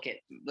like look at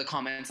the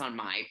comments on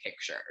my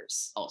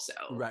pictures also.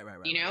 Right.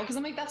 You know, because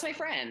I'm like, that's my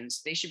friend.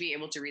 They should be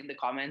able to read the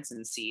comments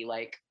and see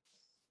like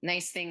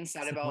nice things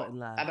said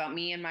about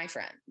me and my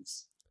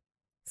friends.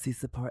 See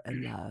support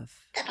and love.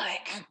 Support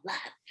and love.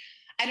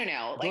 I don't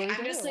know. Like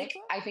I'm just like,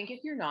 I think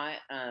if you're not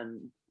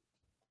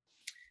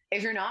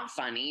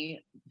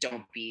funny,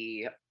 don't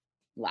be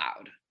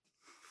loud.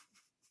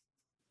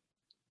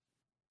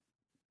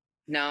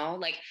 No,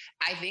 like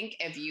I think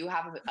if you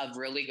have a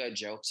really good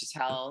joke to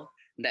tell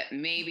that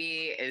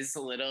maybe is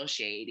a little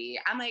shady,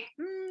 I'm like,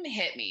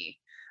 hit me.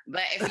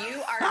 But if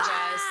you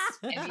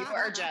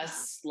are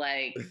just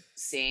like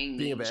saying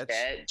mean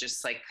shit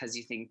just like because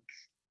you think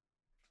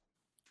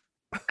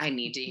I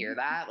need to hear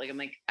that, like I'm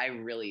like, I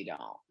really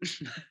don't.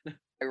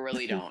 I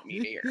really don't need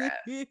to hear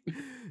it.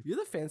 You're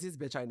the fanciest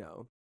bitch I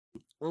know.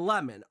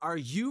 Lemon, are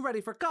you ready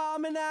for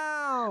coming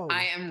out?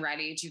 I am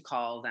ready to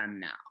call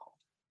them now.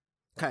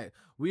 Okay,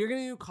 we are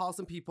going to call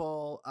some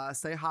people,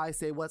 say hi,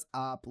 say what's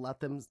up, let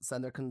them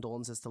send their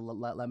condolences to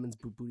let Lemon's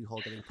booty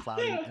hole getting plowed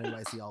in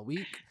NYC all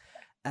week.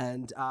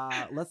 And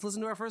let's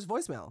listen to our first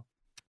voicemail.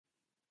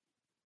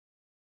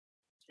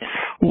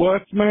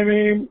 What's my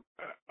name?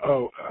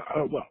 Well,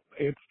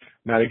 it's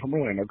Maddie from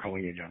Orlando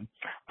calling again.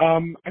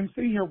 I'm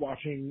sitting here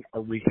watching a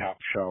recap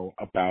show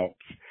about,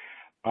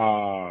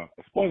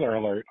 spoiler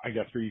alert, I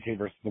guess, for UK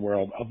versus the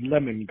world, of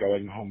Lemon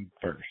going home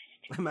first.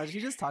 Imagine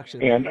you just talk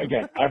shit. And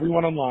again,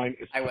 everyone online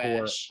is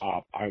tore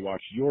up. I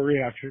watched your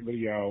reaction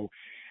video,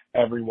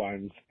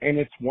 everyone's, and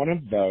it's one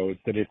of those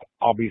that it's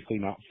obviously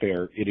not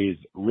fair. It is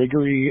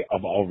riggery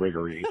of all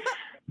riggery.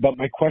 But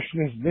my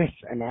question is this,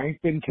 and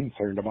I've been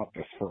concerned about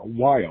this for a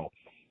while.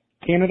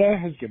 Canada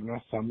has given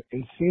us some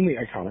insanely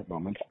iconic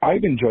moments.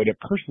 I've enjoyed it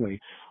personally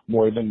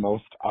more than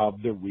most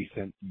of the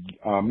recent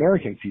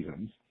American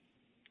seasons.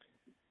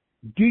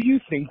 Do you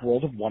think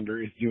World of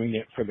Wonder is doing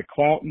it for the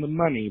clout and the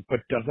money,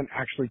 but doesn't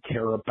actually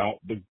care about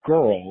the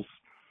girls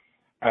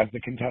as the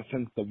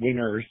contestants, the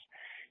winners,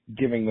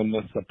 giving them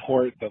the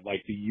support that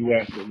like the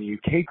US and the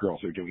UK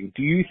girls are doing?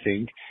 Do you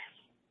think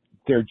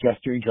they're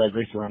just doing Drag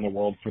Race around the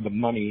world for the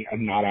money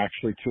and not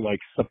actually to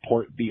like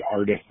support the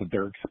artists that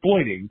they're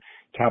exploiting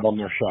to have on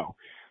their show?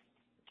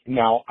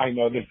 Now, I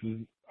know this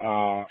is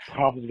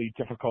probably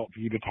difficult for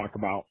you to talk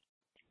about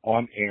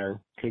on air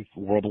because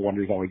World of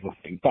Wonder is always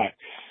listening, but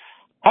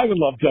I would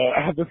love to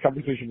have this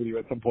conversation with you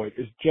at some point,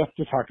 is just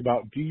to talk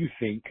about, do you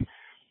think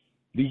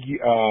the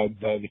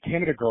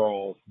Canada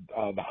girls,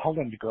 the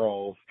Holland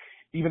girls,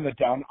 even the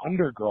Down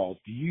Under girls,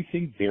 do you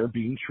think they're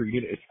being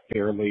treated as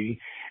fairly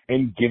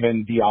and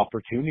given the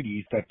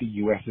opportunities that the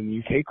US and the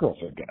UK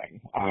girls are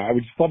getting? I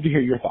would just love to hear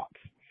your thoughts.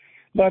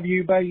 Love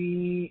you.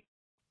 Bye.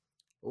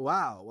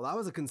 Wow. Well, that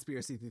was a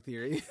conspiracy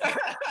theory.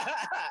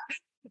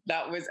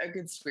 That was a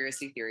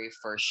conspiracy theory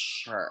for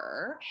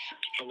sure.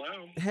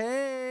 Hello.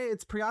 Hey,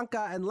 it's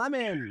Priyanka and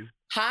Lemon.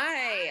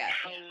 Hi.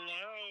 Hello,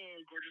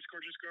 gorgeous,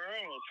 gorgeous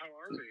girls. How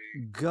are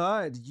we?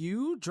 Good.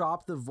 You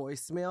dropped the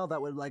voicemail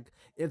that would like,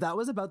 if that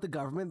was about the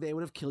government, they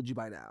would have killed you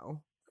by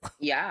now.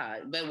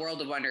 Yeah, but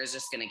World of Wonder is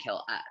just going to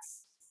kill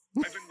us.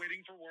 I've been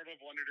waiting for World of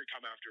Wonder to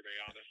come after me,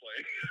 honestly.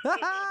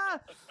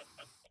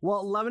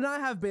 Well, Lemon and I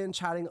have been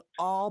chatting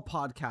all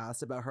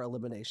podcast about her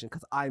elimination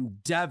because I'm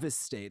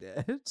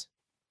devastated.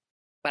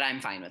 But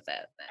I'm fine with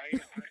it. I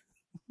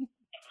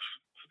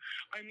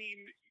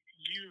mean,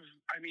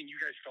 you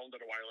guys filmed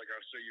it a while ago,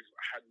 so you've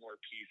had more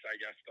peace, I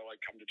guess, to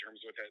like come to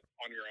terms with it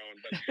on your own.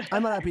 But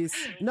I'm not at peace.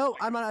 No,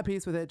 I'm not at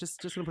peace with it.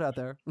 Just gonna put it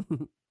out there.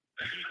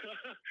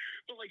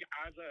 But like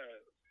as a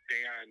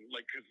fan,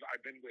 like because I've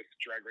been with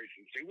Drag Race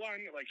since day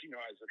one, like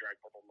as a drag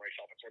performer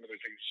myself, it's one of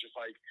those things. It's just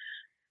like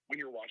when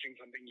you're watching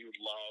something you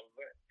love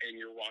and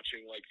you're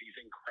watching like these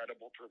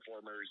incredible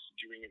performers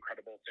doing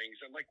incredible things,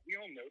 and like we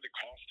all know the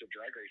cost of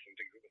Drag Race and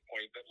things at this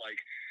point, that like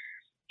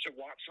to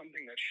watch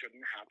something that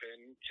shouldn't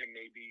happen to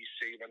maybe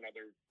save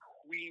another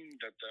queen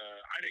that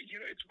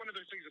it's one of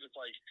those things that it's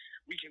like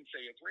we can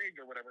say it's rigged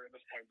or whatever at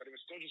this point, but it was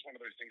still just one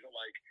of those things that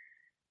like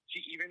to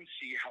even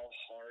see how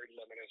hard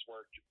Lemon has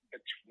worked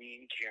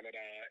between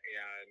Canada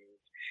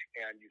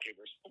and UK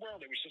versus the world.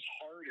 It was just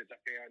hard as a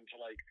fan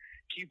to like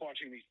keep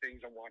watching these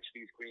things and watch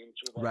these queens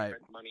who have like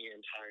spent money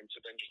and time to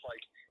then just like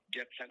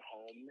get sent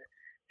home.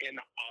 And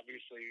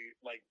obviously,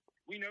 like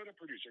we know the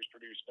producers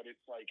produce, but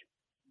it's like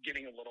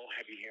getting a little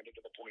heavy-handed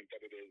to the point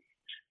that it is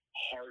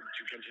hard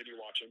to continue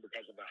watching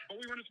because of that. But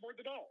we want to support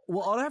the doll.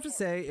 Well, all I have to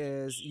say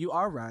is you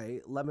are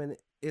right. Lemon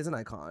is an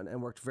icon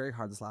and worked very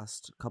hard this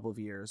last couple of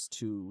years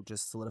to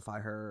just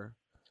solidify her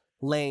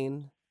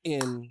lane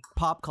in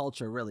pop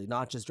culture, really,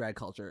 not just drag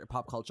culture,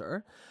 pop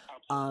culture.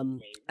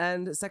 Absolutely.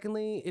 And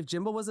secondly, if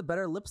Jimbo was a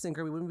better lip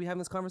syncer, we wouldn't be having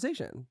this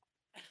conversation.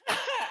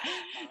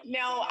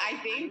 No, I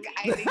think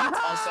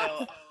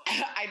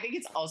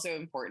it's also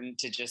important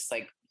to just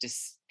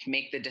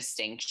make the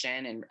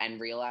distinction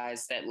and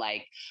realize that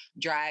like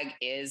drag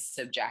is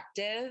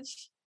subjective.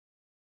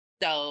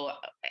 So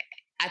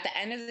at the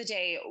end of the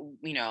day,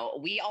 you know,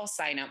 we all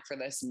sign up for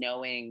this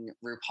knowing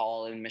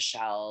RuPaul and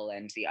Michelle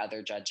and the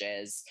other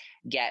judges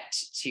get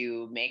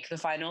to make the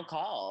final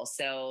call.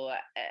 So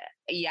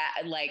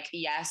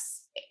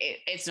yes,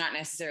 it's not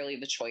necessarily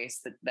the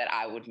choice that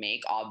I would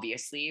make,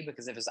 obviously,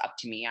 because if it was up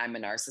to me, I'm a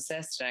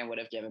narcissist and I would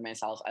have given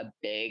myself a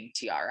big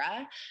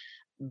tiara.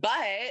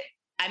 But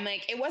I'm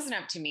like, it wasn't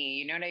up to me.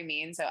 You know what I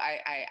mean? So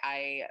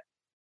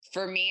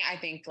for me, I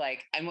think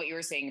like, and what you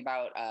were saying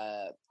about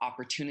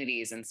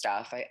opportunities and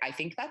stuff, I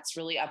think that's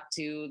really up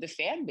to the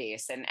fan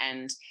base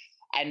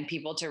and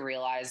people to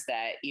realize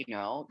that, you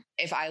know,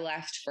 if I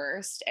left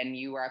first and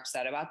you were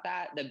upset about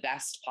that, the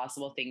best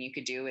possible thing you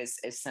could do is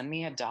send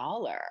me $1.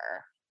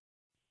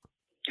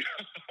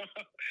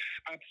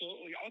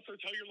 Absolutely. Also,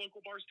 tell your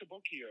local bars to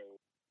book you.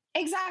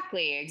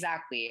 Exactly.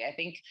 I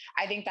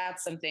think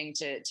that's something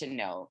to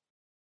know.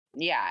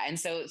 Yeah, and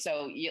so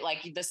you, like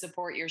the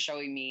support you're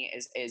showing me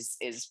is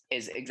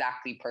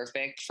exactly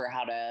perfect for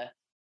how to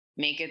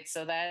make it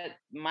so that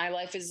my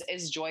life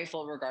is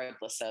joyful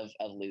regardless of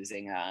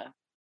losing a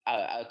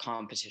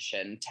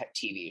competition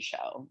TV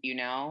show. You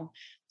know,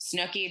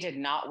 Snooki did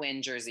not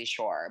win Jersey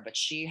Shore, but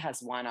she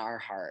has won our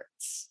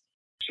hearts.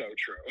 So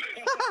true.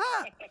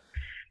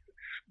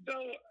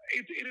 Though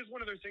it is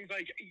one of those things,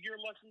 like, you're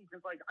lucky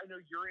because, like, I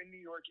know you're in New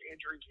York and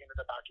you're in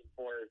Canada back and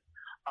forth.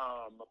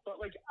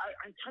 But, like,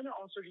 I kind of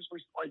also just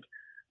wish, like,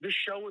 the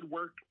show would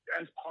work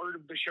as part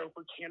of the show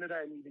for Canada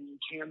and even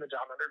the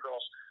Down Under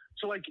girls.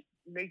 So, like,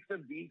 make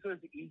the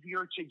visas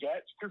easier to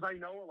get. Because I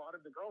know a lot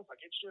of the girls, like,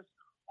 it's just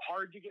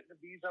hard to get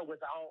the visa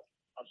without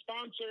a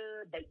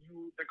sponsor, but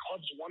the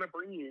clubs want to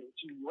bring you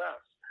to the U.S.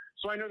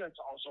 So I know that's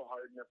also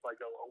hard and it's, like,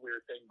 a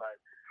weird thing. But,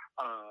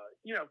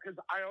 you know, because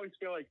I always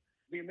feel like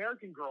the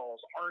American girls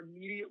are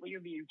immediately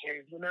in the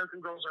UK. The American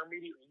girls are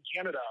immediately in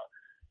Canada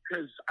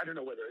because I don't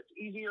know whether it's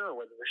easier or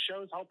whether the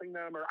show's helping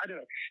them or I don't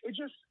know. It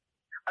just,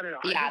 I don't know.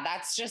 Yeah,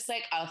 that's just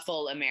like a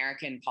full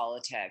American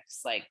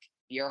politics. Like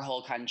your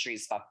whole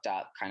country's fucked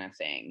up kind of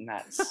thing.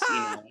 That's, you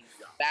know,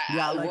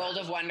 that like, World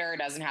of Wonder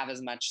doesn't have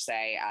as much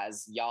say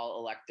as y'all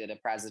elected a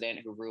president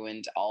who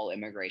ruined all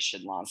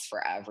immigration laws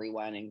for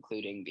everyone,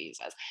 including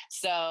visas.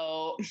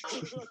 So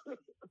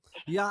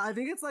yeah, I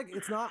think it's like,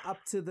 it's not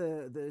up to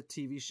the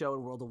TV show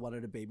and World of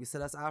Wonder to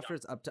babysit us after.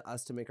 It's up to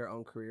us to make our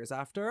own careers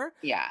after.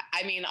 Yeah,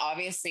 I mean,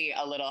 obviously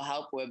a little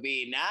help would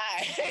be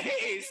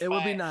nice. It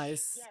would be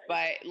nice.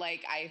 But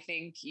like, I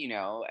think, you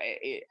know,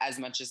 as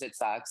much as it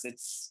sucks,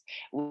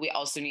 we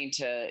also need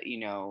to, you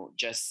know,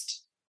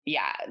 just,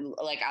 yeah,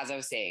 like as I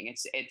was saying,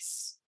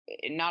 it's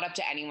not up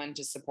to anyone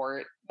to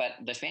support but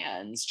the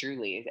fans,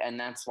 truly. And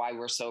that's why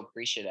we're so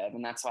appreciative.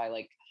 And that's why,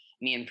 like,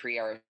 me and Pri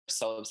are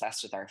so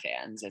obsessed with our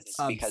fans. It's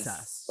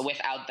because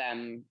without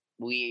them,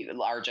 we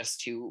are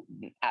just two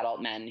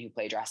adult men who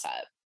play dress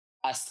up.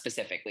 Us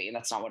specifically. And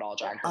that's not what all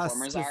drag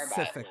performers are.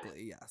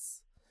 Specifically,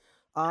 yes.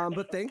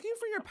 But thank you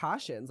for your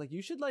passions. Like,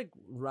 you should like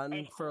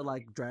run for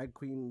like drag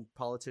queen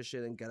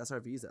politician and get us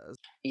our visas.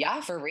 Yeah,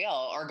 for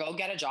real. Or go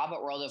get a job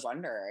at World of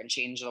Wonder and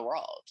change the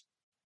world.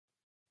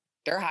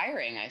 They're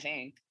hiring, I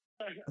think.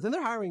 I think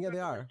they're hiring. Yeah, they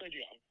are.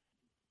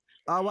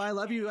 Well, I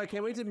love you. I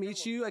can't wait to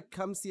meet you. Like,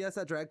 come see us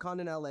at DragCon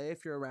in LA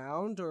if you're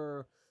around,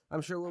 or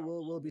I'm sure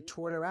we'll be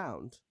touring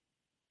around.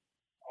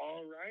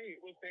 All right.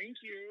 Well, thank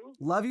you.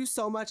 Love you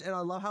so much, and I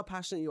love how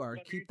passionate you are.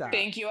 Keep that.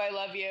 Thank you. I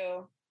love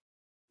you.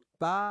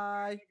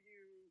 Bye.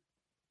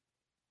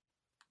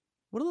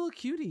 What a little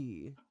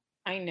cutie.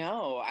 I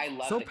know. I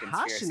love the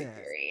conspiracy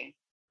theory.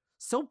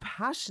 So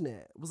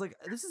passionate. It was like,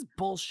 this is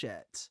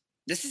bullshit.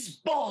 This is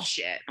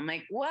bullshit. I'm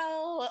like,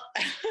 well.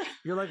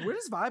 You're like, we're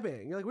just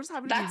vibing. You're like, we're just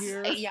having to be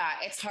here. Yeah,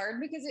 it's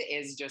hard because it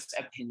is just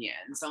opinion.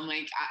 So I'm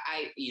like,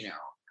 I, you know,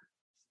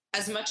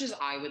 as much as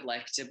I would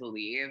like to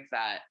believe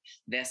that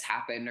this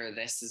happened or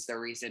this is the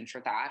reason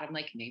for that, I'm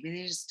like, maybe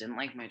they just didn't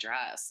like my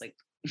dress. Like,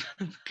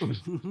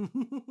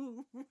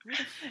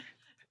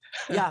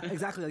 yeah,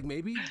 exactly. Like,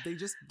 maybe they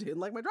just didn't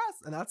like my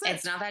dress and that's it.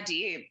 It's not that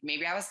deep.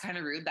 Maybe I was kind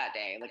of rude that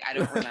day. Like, I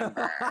don't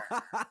remember.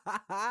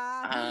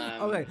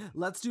 Okay,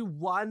 let's do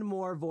one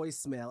more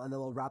voicemail and then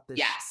we'll wrap this.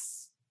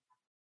 Yes.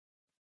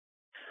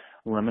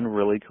 Lemon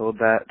really killed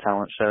that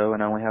talent show,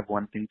 and I only have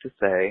one thing to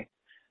say.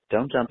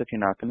 Don't jump if you're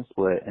not going to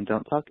split, and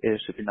don't talk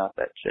ish if you're not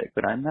that chick.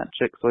 But I'm that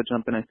chick, so I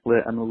jump and I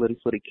split. I'm the litty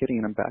slitty kitty,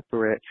 and I'm back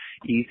for it.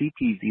 Easy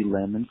peasy,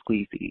 lemon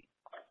squeezy.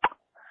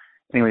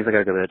 Anyways, I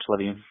gotta go, bitch. Love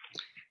you.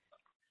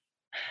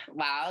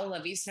 Wow,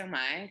 love you so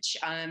much.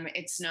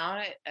 It's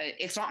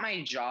not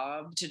my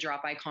job to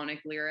drop iconic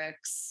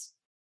lyrics.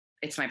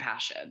 It's my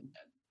passion.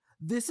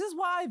 This is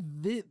why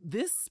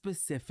this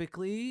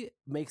specifically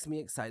makes me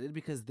excited,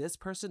 because this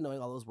person knowing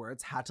all those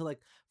words had to like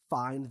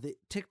find the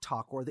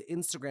TikTok or the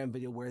Instagram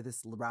video where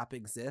this rap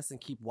exists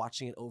and keep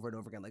watching it over and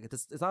over again. Like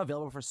it's not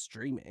available for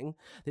streaming.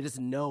 They just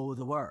know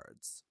the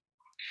words.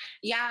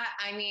 Yeah,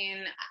 I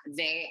mean,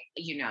 they,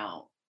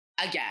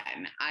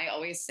 again, I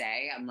always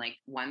say, I'm like,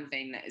 one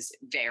thing that is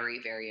very,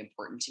 very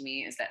important to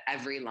me is that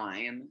every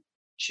line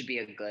should be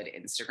a good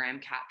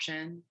Instagram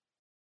caption.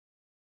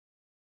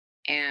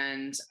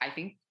 And I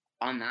think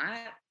on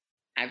that,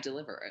 I've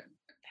delivered.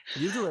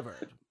 You've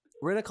delivered.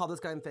 We're going to call this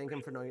guy and thank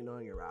him for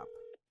knowing your rap.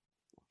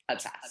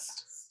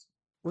 Obsessed.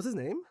 What's his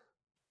name?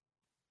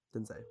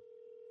 Didn't say.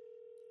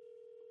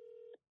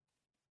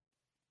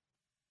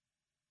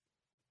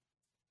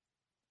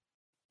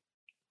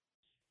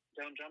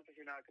 Don't jump if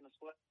you're not going to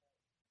split.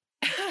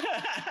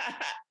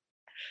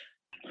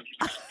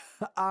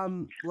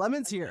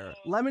 Lemon's here.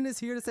 Lemon is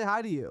here to say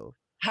hi to you.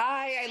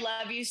 Hi, I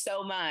love you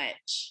so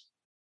much.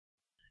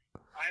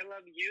 I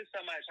love you so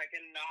much. I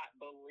cannot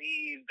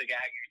believe the gag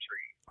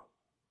tree.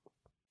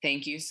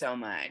 Thank you so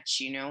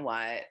much. You know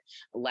what?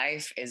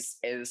 Life is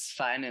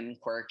fun and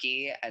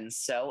quirky, and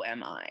so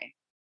am I.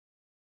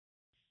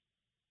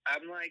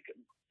 I'm like,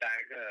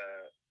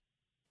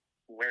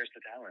 where's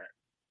the talent?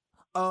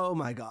 Oh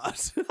my God.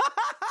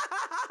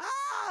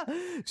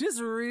 Just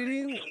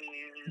reading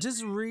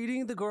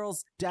the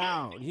girls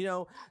down.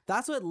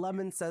 That's what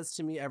Lemon says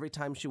to me every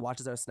time she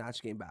watches our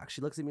Snatch Game back.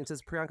 She looks at me and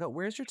says, Priyanka,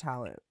 where's your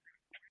talent?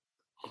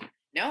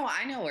 No,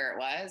 I know where it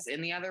was,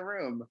 in the other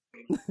room.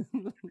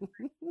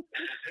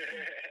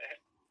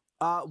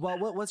 Well,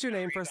 what's your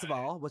name, first of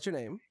all? What's your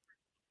name?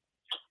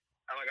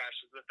 Oh my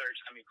gosh, this is the third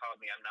time you called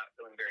me. I'm not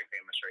feeling very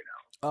famous right now.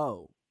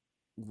 Oh.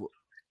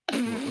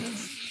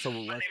 So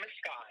My name is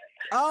Scott.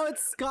 Oh,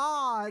 it's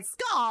Scott.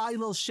 Scott, you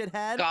little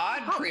shithead.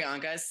 God,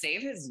 Priyanka,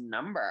 save his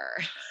number.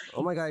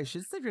 Oh my God, you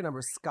should save your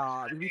number,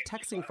 Scott. We'd be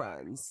texting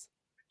friends.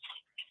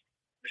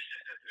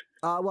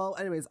 Well,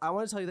 anyways, I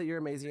want to tell you that you're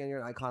amazing and you're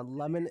an icon.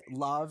 Lemon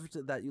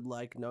loved that you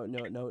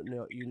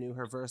you knew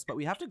her verse, but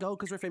we have to go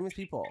because we're famous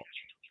people.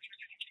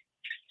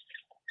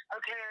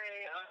 Okay,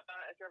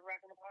 if you're ever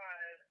back on the pod.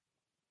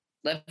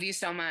 Love you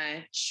so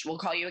much. We'll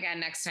call you again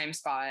next time,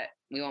 Scott.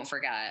 We won't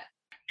forget.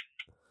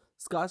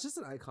 Scott's just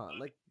an icon.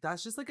 Like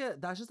that's just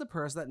a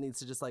person that needs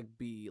to just like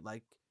be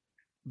like,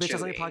 bitch, I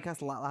was on your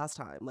podcast last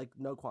time. Like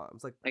no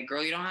qualms. Like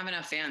girl, you don't have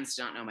enough fans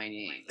to not know my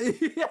name.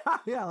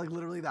 yeah, like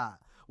literally that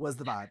was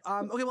the vibe.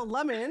 Okay, well,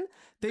 Lemon,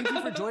 thank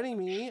you for joining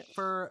me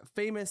for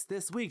Famous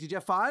this week. Did you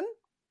have fun?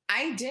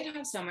 I did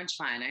have so much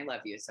fun. I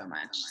love you so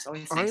much. It's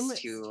always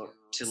nice to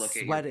look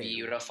at your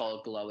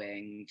beautiful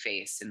glowing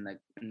face in the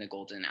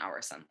golden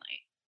hour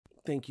sunlight.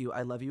 Thank you.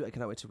 I love you. I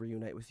cannot wait to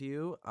reunite with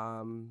you.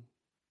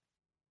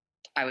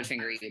 I would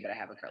finger you, but I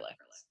have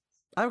acrylics.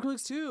 I have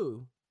acrylics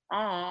too.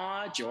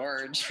 Aw,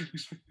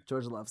 George.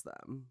 George loves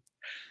them.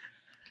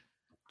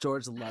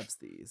 George loves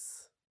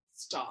these.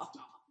 Stop.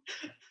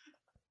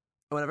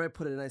 Whenever I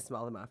put it in, I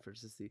smell them after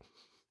just to see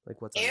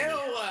like what's Ew,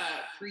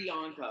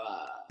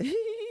 Priyanka.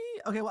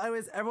 Okay, well,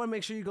 anyways, everyone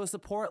make sure you go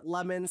support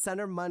Lemon, send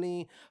her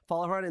money,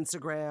 follow her on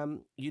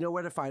Instagram. You know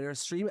where to find her.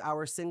 Stream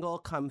our single,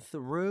 Come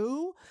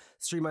Through.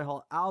 Stream my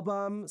whole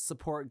album.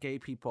 Support gay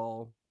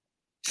people.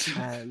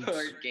 And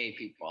support gay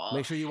people.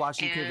 Make sure you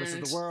watch UK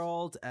versus the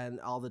World and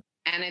all the...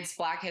 And it's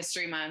Black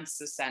History Month,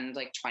 so send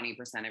like 20%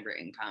 of your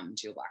income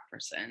to a Black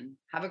person.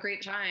 Have a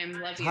great time.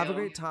 Love you. Have a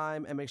great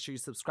time, and make sure you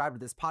subscribe to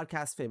this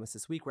podcast, Famous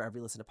This Week, wherever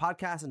you listen to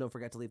podcasts. And don't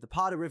forget to leave the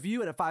pod a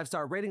review and a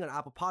 5-star rating on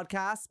Apple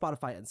Podcasts,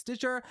 Spotify, and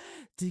Stitcher.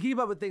 To keep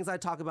up with things I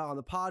talk about on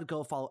the pod,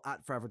 go follow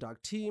at Forever Dog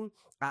Team,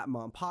 at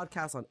Mom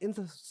Podcast on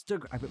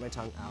Instagram. I bit my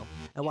tongue, ow.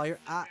 And while you're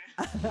at,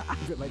 I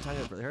bit my tongue,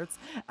 it really hurts.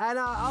 And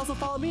also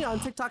follow me on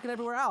TikTok and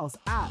everywhere else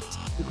at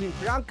The Queen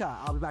Priyanka.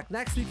 I'll be back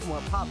next week for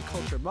more pop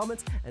culture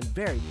moments and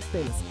very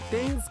famous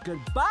things.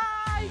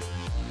 Goodbye.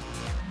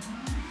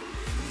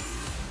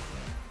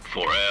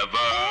 Forever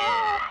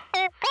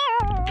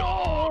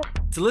Dog.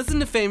 To listen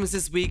to Famous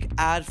This Week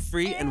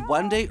ad-free and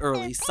one day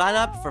early, sign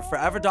up for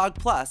Forever Dog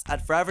Plus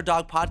at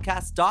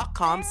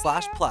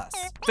foreverdogpodcast.com/plus.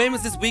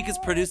 Famous This Week is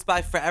produced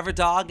by Forever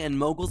Dog and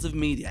Moguls of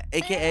Media,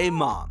 aka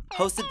Mom.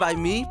 Hosted by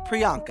me,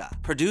 Priyanka.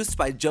 Produced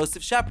by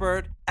Joseph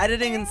Shepard.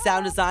 Editing and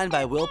sound design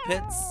by Will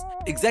Pitts.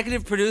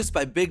 Executive produced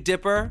by Big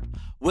Dipper,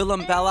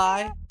 Willem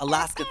Belli,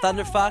 Alaska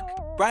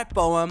Thunderfuck, Brett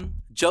Boehm,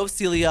 Joe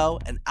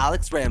Celio, and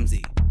Alex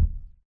Ramsey.